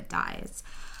it or it dies.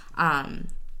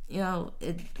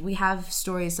 We have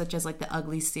stories such as like the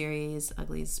Ugly series,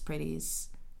 Ugly's Pretties.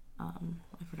 I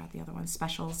forgot the other one,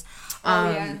 Specials.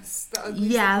 Yes, the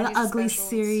Ugly Specials.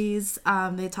 series.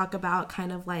 They talk about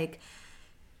kind of like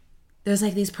there's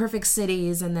like these perfect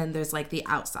cities and then there's like the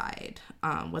outside.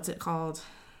 What's it called?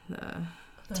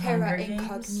 Terra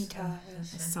Incognita.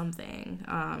 Something.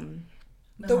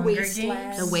 The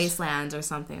Wastelands. The Wastelands or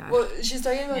something. Well, she's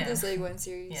talking about this like one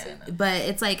series. Yeah. But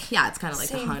it's like, it's kind of like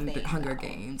Same the thing, Hunger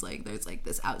Games. Like there's like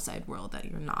this outside world that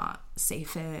you're not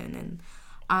safe in.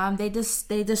 And they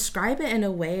describe it in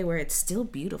a way where it's still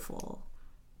beautiful.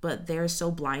 but they're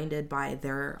so blinded by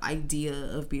their idea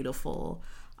of beautiful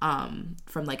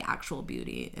from like actual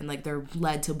beauty, and like they're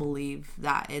led to believe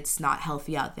that it's not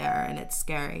healthy out there and it's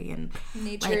scary, and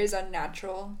nature is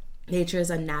unnatural. Nature is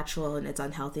unnatural and it's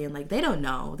unhealthy, and like they don't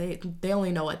know, they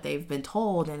only know what they've been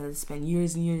told, and it's been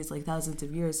years and years, like thousands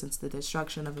of years since the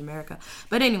destruction of America.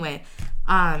 But anyway,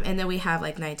 and then we have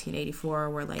like 1984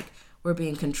 where like we're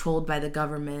being controlled by the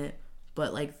government,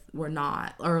 but like we're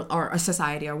not, or a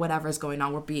society or whatever is going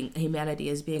on, humanity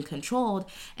is being controlled,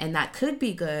 and that could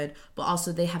be good, but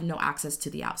also they have no access to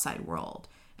the outside world,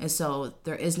 and so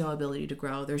there is no ability to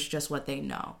grow. There's just what they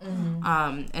know.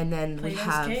 And then we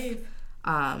have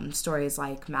stories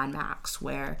like Mad Max,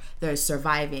 where they're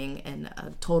surviving in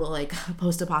a total like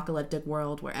post-apocalyptic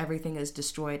world where everything is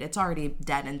destroyed. It's already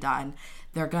dead and done.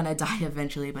 They're gonna die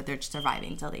eventually, but they're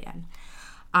surviving till the end.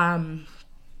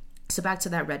 So back to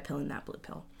that red pill and that blue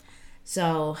pill.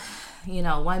 So, you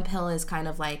know, one pill is kind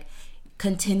of like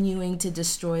continuing to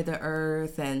destroy the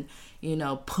earth and, you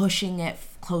know, pushing it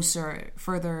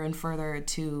further and further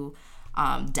to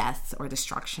death or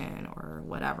destruction or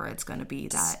whatever it's going to be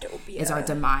that is our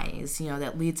demise, you know,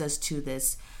 that leads us to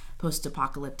this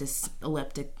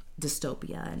post-apocalyptic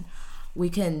dystopia. And we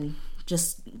can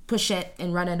just push it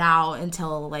and run it out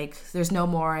until like there's no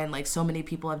more, and like so many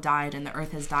people have died and the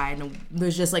earth has died and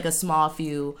there's just like a small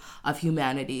few of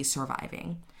humanity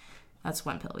surviving. That's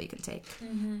one pill we can take.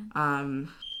 And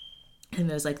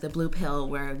there's like the blue pill,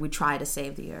 where we try to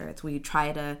save the earth. We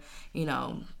try to, you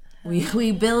know,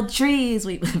 we build trees,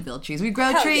 we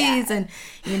grow trees, and,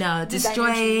 you know,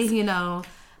 destroy, you know,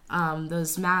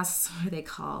 those mass, what are they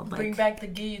called? Like, bring back the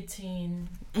guillotine.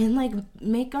 And like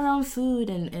make our own food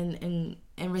and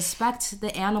respect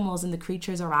the animals and the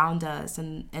creatures around us,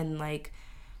 and like,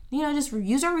 you know, just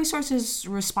use our resources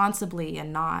responsibly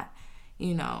and not,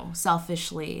 you know,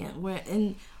 selfishly. We're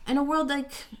in a world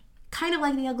like kind of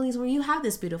like the Uglies, where you have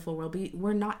this beautiful world, but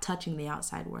we're not touching the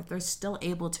outside world. They're still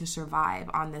able to survive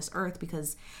on this earth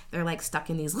because they're like stuck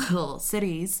in these little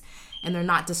cities, and they're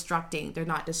not disturbing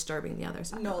the other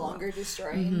side. No longer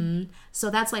destroying. So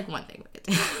that's like one thing.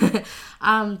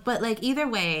 But like either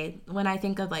way, when I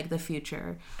think of like the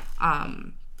future,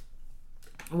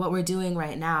 what we're doing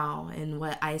right now and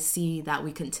what I see that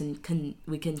we can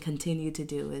continue to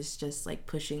do is just like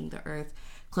pushing the earth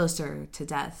closer to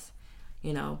death.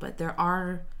 You know, but there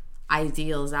are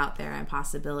ideals out there and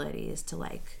possibilities to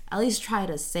like at least try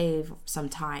to save some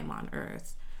time on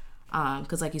Earth,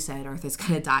 because like you said, Earth is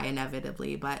gonna die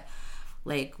inevitably, but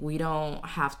like we don't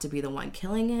have to be the one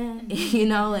killing it. You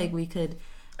know, like we could,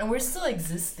 and we're still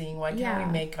existing. Why can't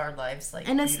we make our lives like,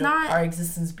 and it's not our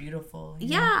existence beautiful?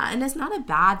 Yeah, and it's not a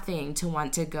bad thing to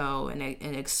want to go and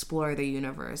explore the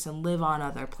universe and live on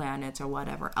other planets or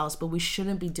whatever else, but we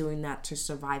shouldn't be doing that to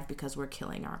survive because we're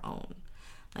killing our own.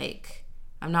 Like,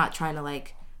 I'm not trying to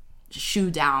like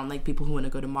shoo down like people who want to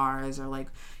go to Mars or like,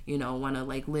 you know, want to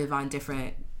like live on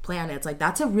different planets. Like,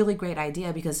 that's a really great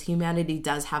idea because humanity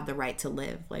does have the right to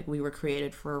live. Like, we were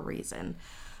created for a reason,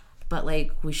 but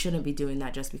like we shouldn't be doing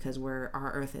that just because our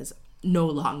Earth is no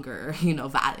longer, you know,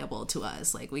 valuable to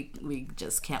us. Like we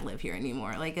just can't live here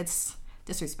anymore. Like, it's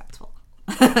disrespectful.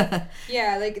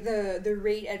 Yeah, like the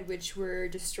rate at which we're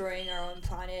destroying our own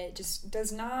planet just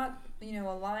does not, you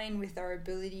know, align with our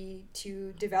ability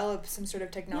to develop some sort of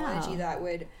technology that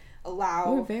would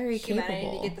allow humanity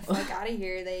capable to get the fuck out of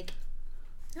here. Like,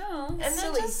 oh, and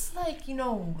silly. then just like, you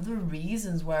know, the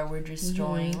reasons why we're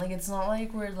destroying. Like, it's not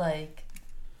like we're like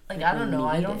I don't know.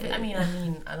 I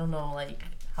don't know like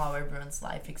how everyone's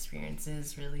life experience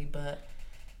is really, but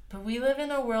we live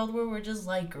in a world where we're just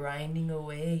like grinding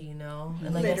away, you know,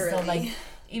 and like it's still like,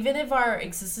 even if our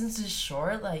existence is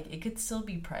short, like it could still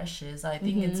be precious. I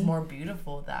think it's more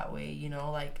beautiful that way, you know,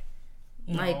 like,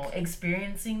 you know,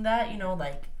 experiencing that, you know,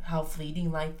 like how fleeting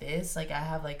life is. Like, I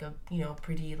have like a, you know,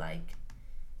 pretty like,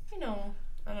 you know,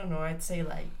 I don't know, I'd say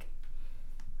like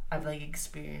I've like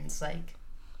experienced like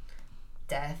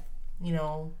death, you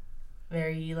know,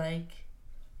 very like,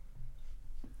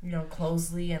 you know,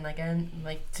 closely, and like I'm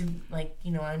like to like,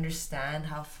 you know, I understand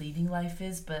how fleeting life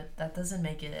is, but that doesn't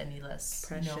make it any less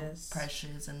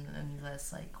precious and any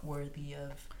less like worthy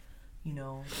of, you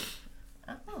know,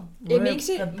 I don't know. It makes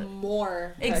it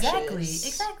more precious.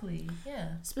 Exactly.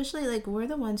 Yeah. Especially like we're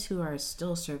the ones who are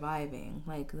still surviving.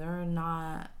 Like, they're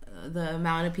not the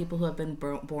amount of people who have been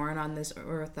born on this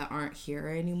earth that aren't here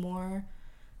anymore.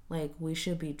 Like, we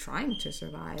should be trying to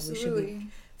survive. Absolutely. We should be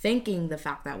thanking the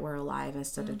fact that we're alive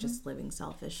instead of just living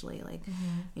selfishly. Like,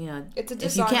 you know,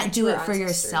 if you can't do it for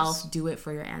yourself, do it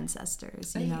for your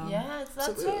ancestors, you know? Yeah,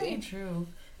 that's very true.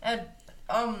 And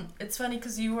it's funny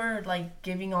because you were like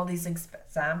giving all these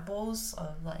examples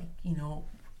of like, you know,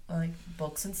 like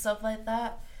books and stuff like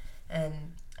that, and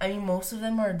I mean most of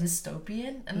them are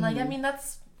dystopian, and like I mean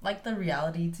that's like the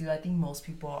reality too. I think most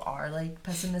people are like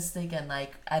pessimistic, and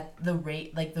like at the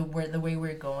rate like the way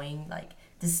we're going, like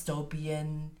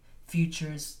dystopian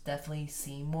futures definitely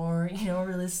seem more, you know,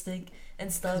 realistic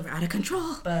and stuff. We're out of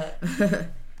control. But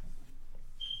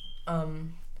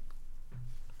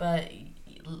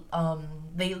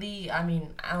lately, I mean,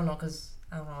 I don't know, cause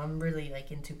I don't know, I'm really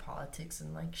like into politics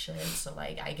and like shit, so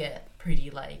like I get pretty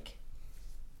like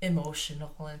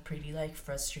emotional and pretty like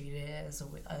frustrated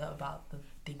about the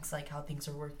things, like how things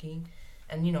are working,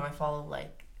 and you know, I follow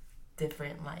like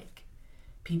different like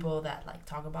people that like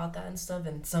talk about that and stuff,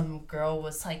 and some girl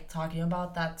was like talking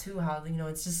about that too, how, you know,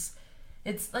 it's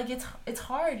like it's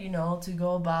hard, you know, to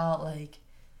go about like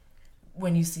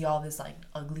when you see all this like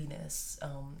ugliness,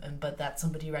 but that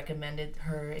somebody recommended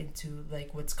her into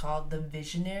like what's called the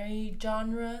visionary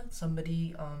genre.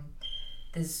 Somebody,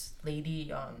 this lady,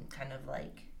 kind of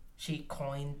like she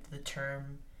coined the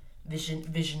term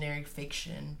visionary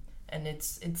fiction, and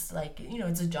it's like, you know,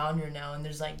 it's a genre now, and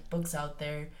there's like books out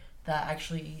there that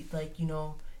actually like, you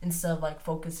know, instead of like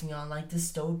focusing on like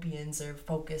dystopians, or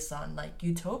focus on like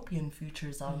utopian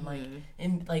futures, on like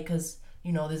in like, because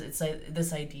you know, it's like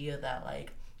this idea that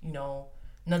like, you know,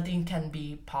 nothing can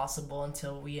be possible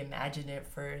until we imagine it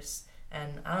first.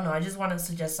 And I don't know, I just want to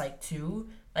suggest like two,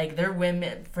 like they're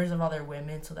women, first of all they're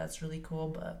women, so that's really cool.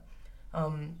 But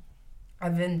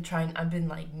I've been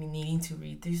like needing to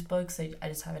read these books. I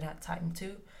just haven't had time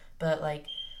to. But like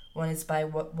one is by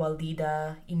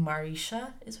Walida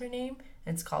Imarisha is her name,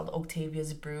 and it's called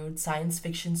Octavia's Brood: Science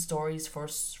Fiction Stories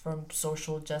from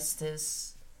Social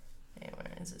Justice.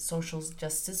 Where is it? Social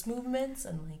justice movements,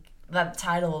 and like that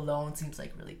title alone seems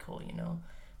like really cool, you know.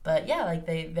 But yeah, like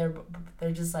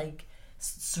they're just like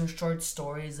short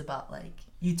stories about like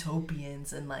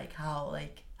utopians, and like how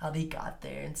they got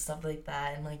there and stuff like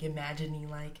that, and like imagining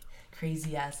like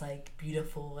crazy ass like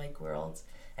beautiful like worlds.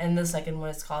 And the second one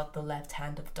is called The Left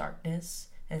Hand of Darkness,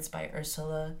 and it's by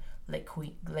Ursula Le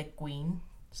Guin.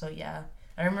 So yeah,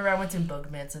 I remember I went to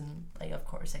Bookmans, and like of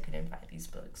course I couldn't find these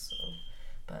books, so.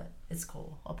 But it's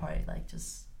cool. I'll probably like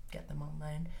just get them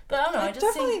online. But I don't know. I just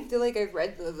definitely feel like I've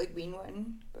read the like Queen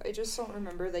one, but I just don't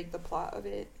remember like the plot of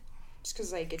it. Just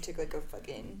because like it took like a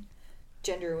fucking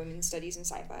gender, women's studies, and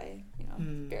sci-fi. You know,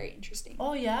 very interesting.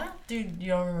 Oh yeah, dude, you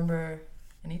don't remember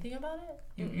anything about it?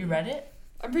 You read it?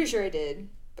 I'm pretty sure I did,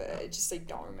 but I just like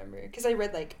don't remember because I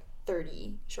read like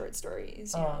 30 short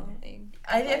stories. You know, like,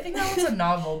 I think that was a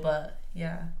novel, but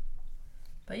yeah.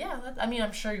 But yeah, I mean,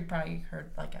 I'm sure you probably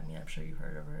heard, like, I'm sure you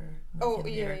heard of her. Like,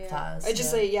 in your class. I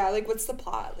just, like, what's the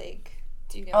plot? Like,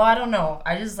 do you know? Oh, I don't know.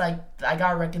 I just, like, I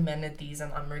got recommended these,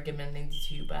 and I'm recommending these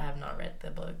to you, but I have not read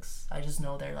the books. I just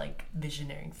know they're, like,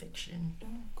 visionary fiction.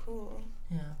 Oh, cool.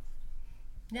 Yeah.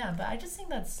 Yeah, but I just think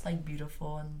that's, like,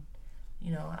 beautiful, and,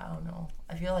 you know, I don't know.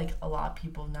 I feel like a lot of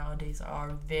people nowadays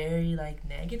are very, like,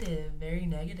 very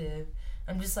negative.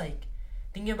 I'm just, like,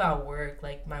 thinking about work,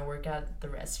 like my work at the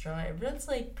restaurant, everyone's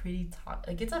like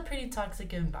it's a pretty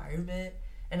toxic environment,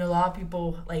 and a lot of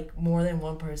people, like more than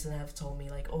one person, have told me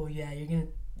like, oh yeah, you're gonna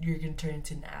turn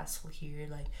into an asshole here,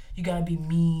 like you gotta be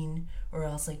mean or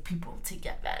else like people take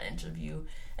advantage of you.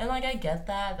 And like I get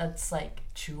that's like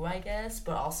true, I guess,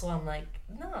 but also I'm like,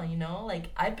 no, you know,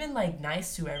 like I've been like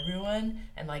nice to everyone,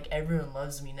 and like everyone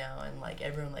loves me now, and like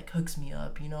everyone like hooks me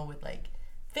up, you know, with like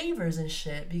favors and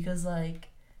shit, because like,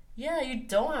 yeah, you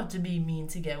don't have to be mean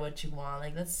to get what you want.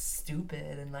 Like, that's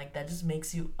stupid. And, like, that just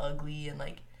makes you ugly and,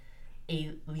 like,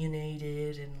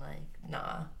 alienated and, like,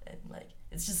 nah. And, like,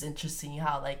 it's just interesting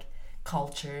how, like,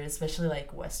 culture, especially,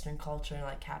 like, Western culture and,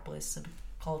 like, capitalist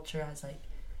culture has, like,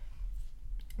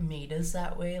 made us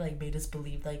that way. Like, made us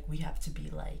believe, like, we have to be,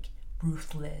 like,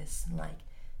 ruthless and,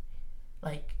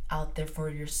 like out there for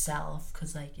yourself.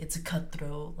 Because, like, it's a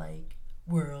cutthroat, like,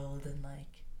 world and, like,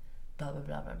 blah blah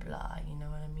blah blah blah, you know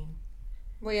what I mean?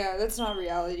 Well, yeah, that's not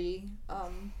reality,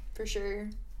 for sure.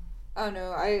 I don't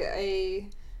know. I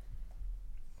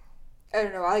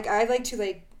don't know. I like to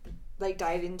like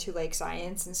dive into like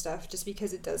science and stuff, just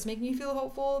because it does make me feel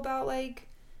hopeful about like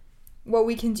what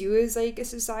we can do as like a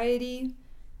society,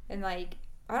 and like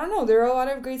I don't know. There are a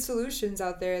lot of great solutions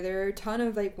out there. There are a ton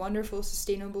of like wonderful,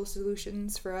 sustainable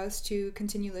solutions for us to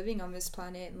continue living on this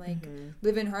planet and like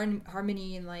live in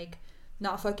harmony and like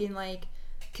not fucking like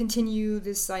continue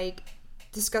this like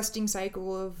disgusting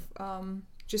cycle of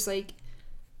just like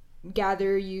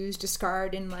gather, use,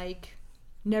 discard, and like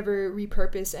never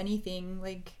repurpose anything.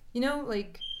 Like, you know,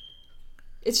 like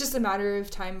it's just a matter of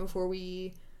time before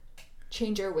we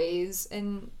change our ways,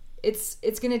 and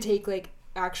it's gonna take like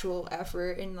actual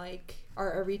effort in like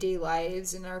our everyday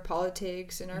lives and our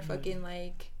politics and our fucking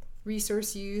like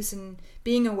resource use and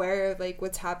being aware of like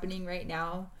what's happening right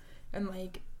now and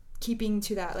like keeping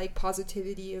to that like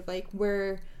positivity of like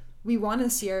where we want to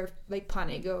see our like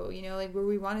planet go, you know, like where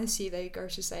we want to see like our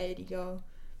society go,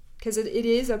 because it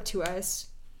is up to us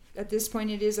at this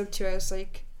point. It is up to us,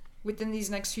 like within these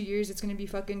next few years it's going to be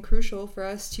fucking crucial for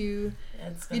us to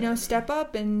step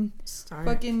up and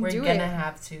fucking do it. We're gonna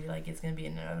have to, like, it's gonna be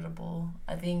inevitable.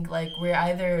 I think like we're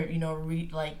either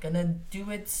gonna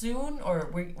do it soon, or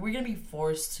we're gonna be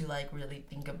forced to like really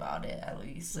think about it at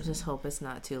least. I just hope it's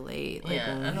not too late, like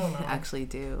yeah, when I don't know. we actually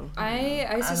do.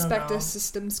 I suspect the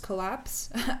systems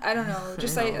collapse. I don't know,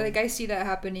 just like I see that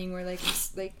happening where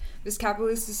this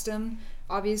capitalist system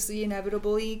obviously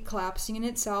inevitably collapsing in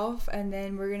itself, and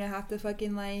then we're gonna have to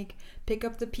fucking like pick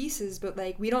up the pieces, but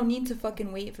like we don't need to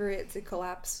fucking wait for it to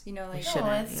collapse, you know, like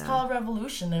it's called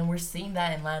revolution, and we're seeing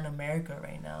that in Latin America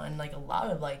right now, and like a lot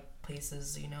of like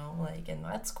places, you know, like, and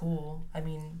that's cool. I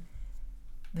mean,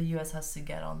 the US has to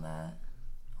get on that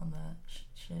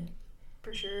shit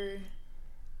for sure.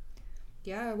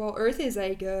 Yeah, well, Earth is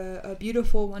like a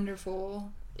beautiful,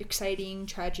 wonderful, exciting,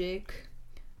 tragic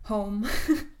home.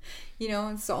 You know,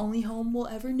 it's the only home we'll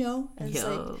ever know. It's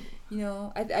like, you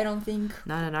know, I don't think,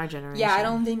 not in our generation. Yeah, I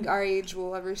don't think our age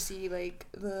will ever see like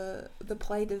the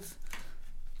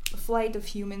flight of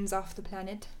humans off the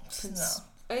planet. No.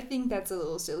 I think that's a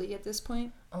little silly at this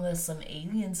point. Unless some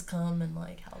aliens come and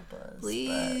like help us.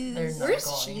 Please. But they're not Where's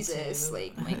going Jesus? to.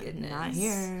 Like, my goodness. Not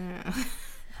here.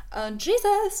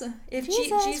 Jesus, if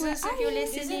Jesus, if you're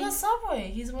He's listening, in the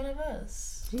subway. He's one of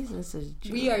us. Jesus is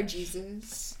Jewish. We are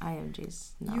Jesus. I am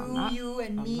Jesus. No, you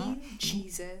and I'm me, not.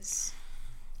 Jesus.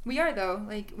 We are though.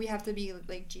 Like, we have to be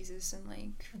like Jesus and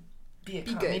like be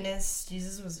good. communist.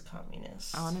 Jesus was a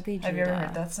communist. I want to be Judah. Have you ever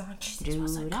heard that song? Jesus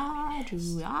was a Judah, communist.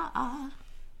 Judah.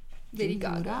 Lady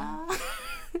Gaga.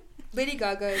 Lady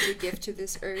Gaga is a gift to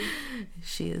this earth.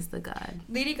 She is the god.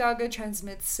 Lady Gaga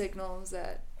transmits signals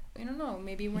that, I don't know,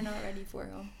 maybe we're not ready for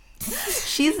them.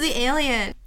 She's the alien.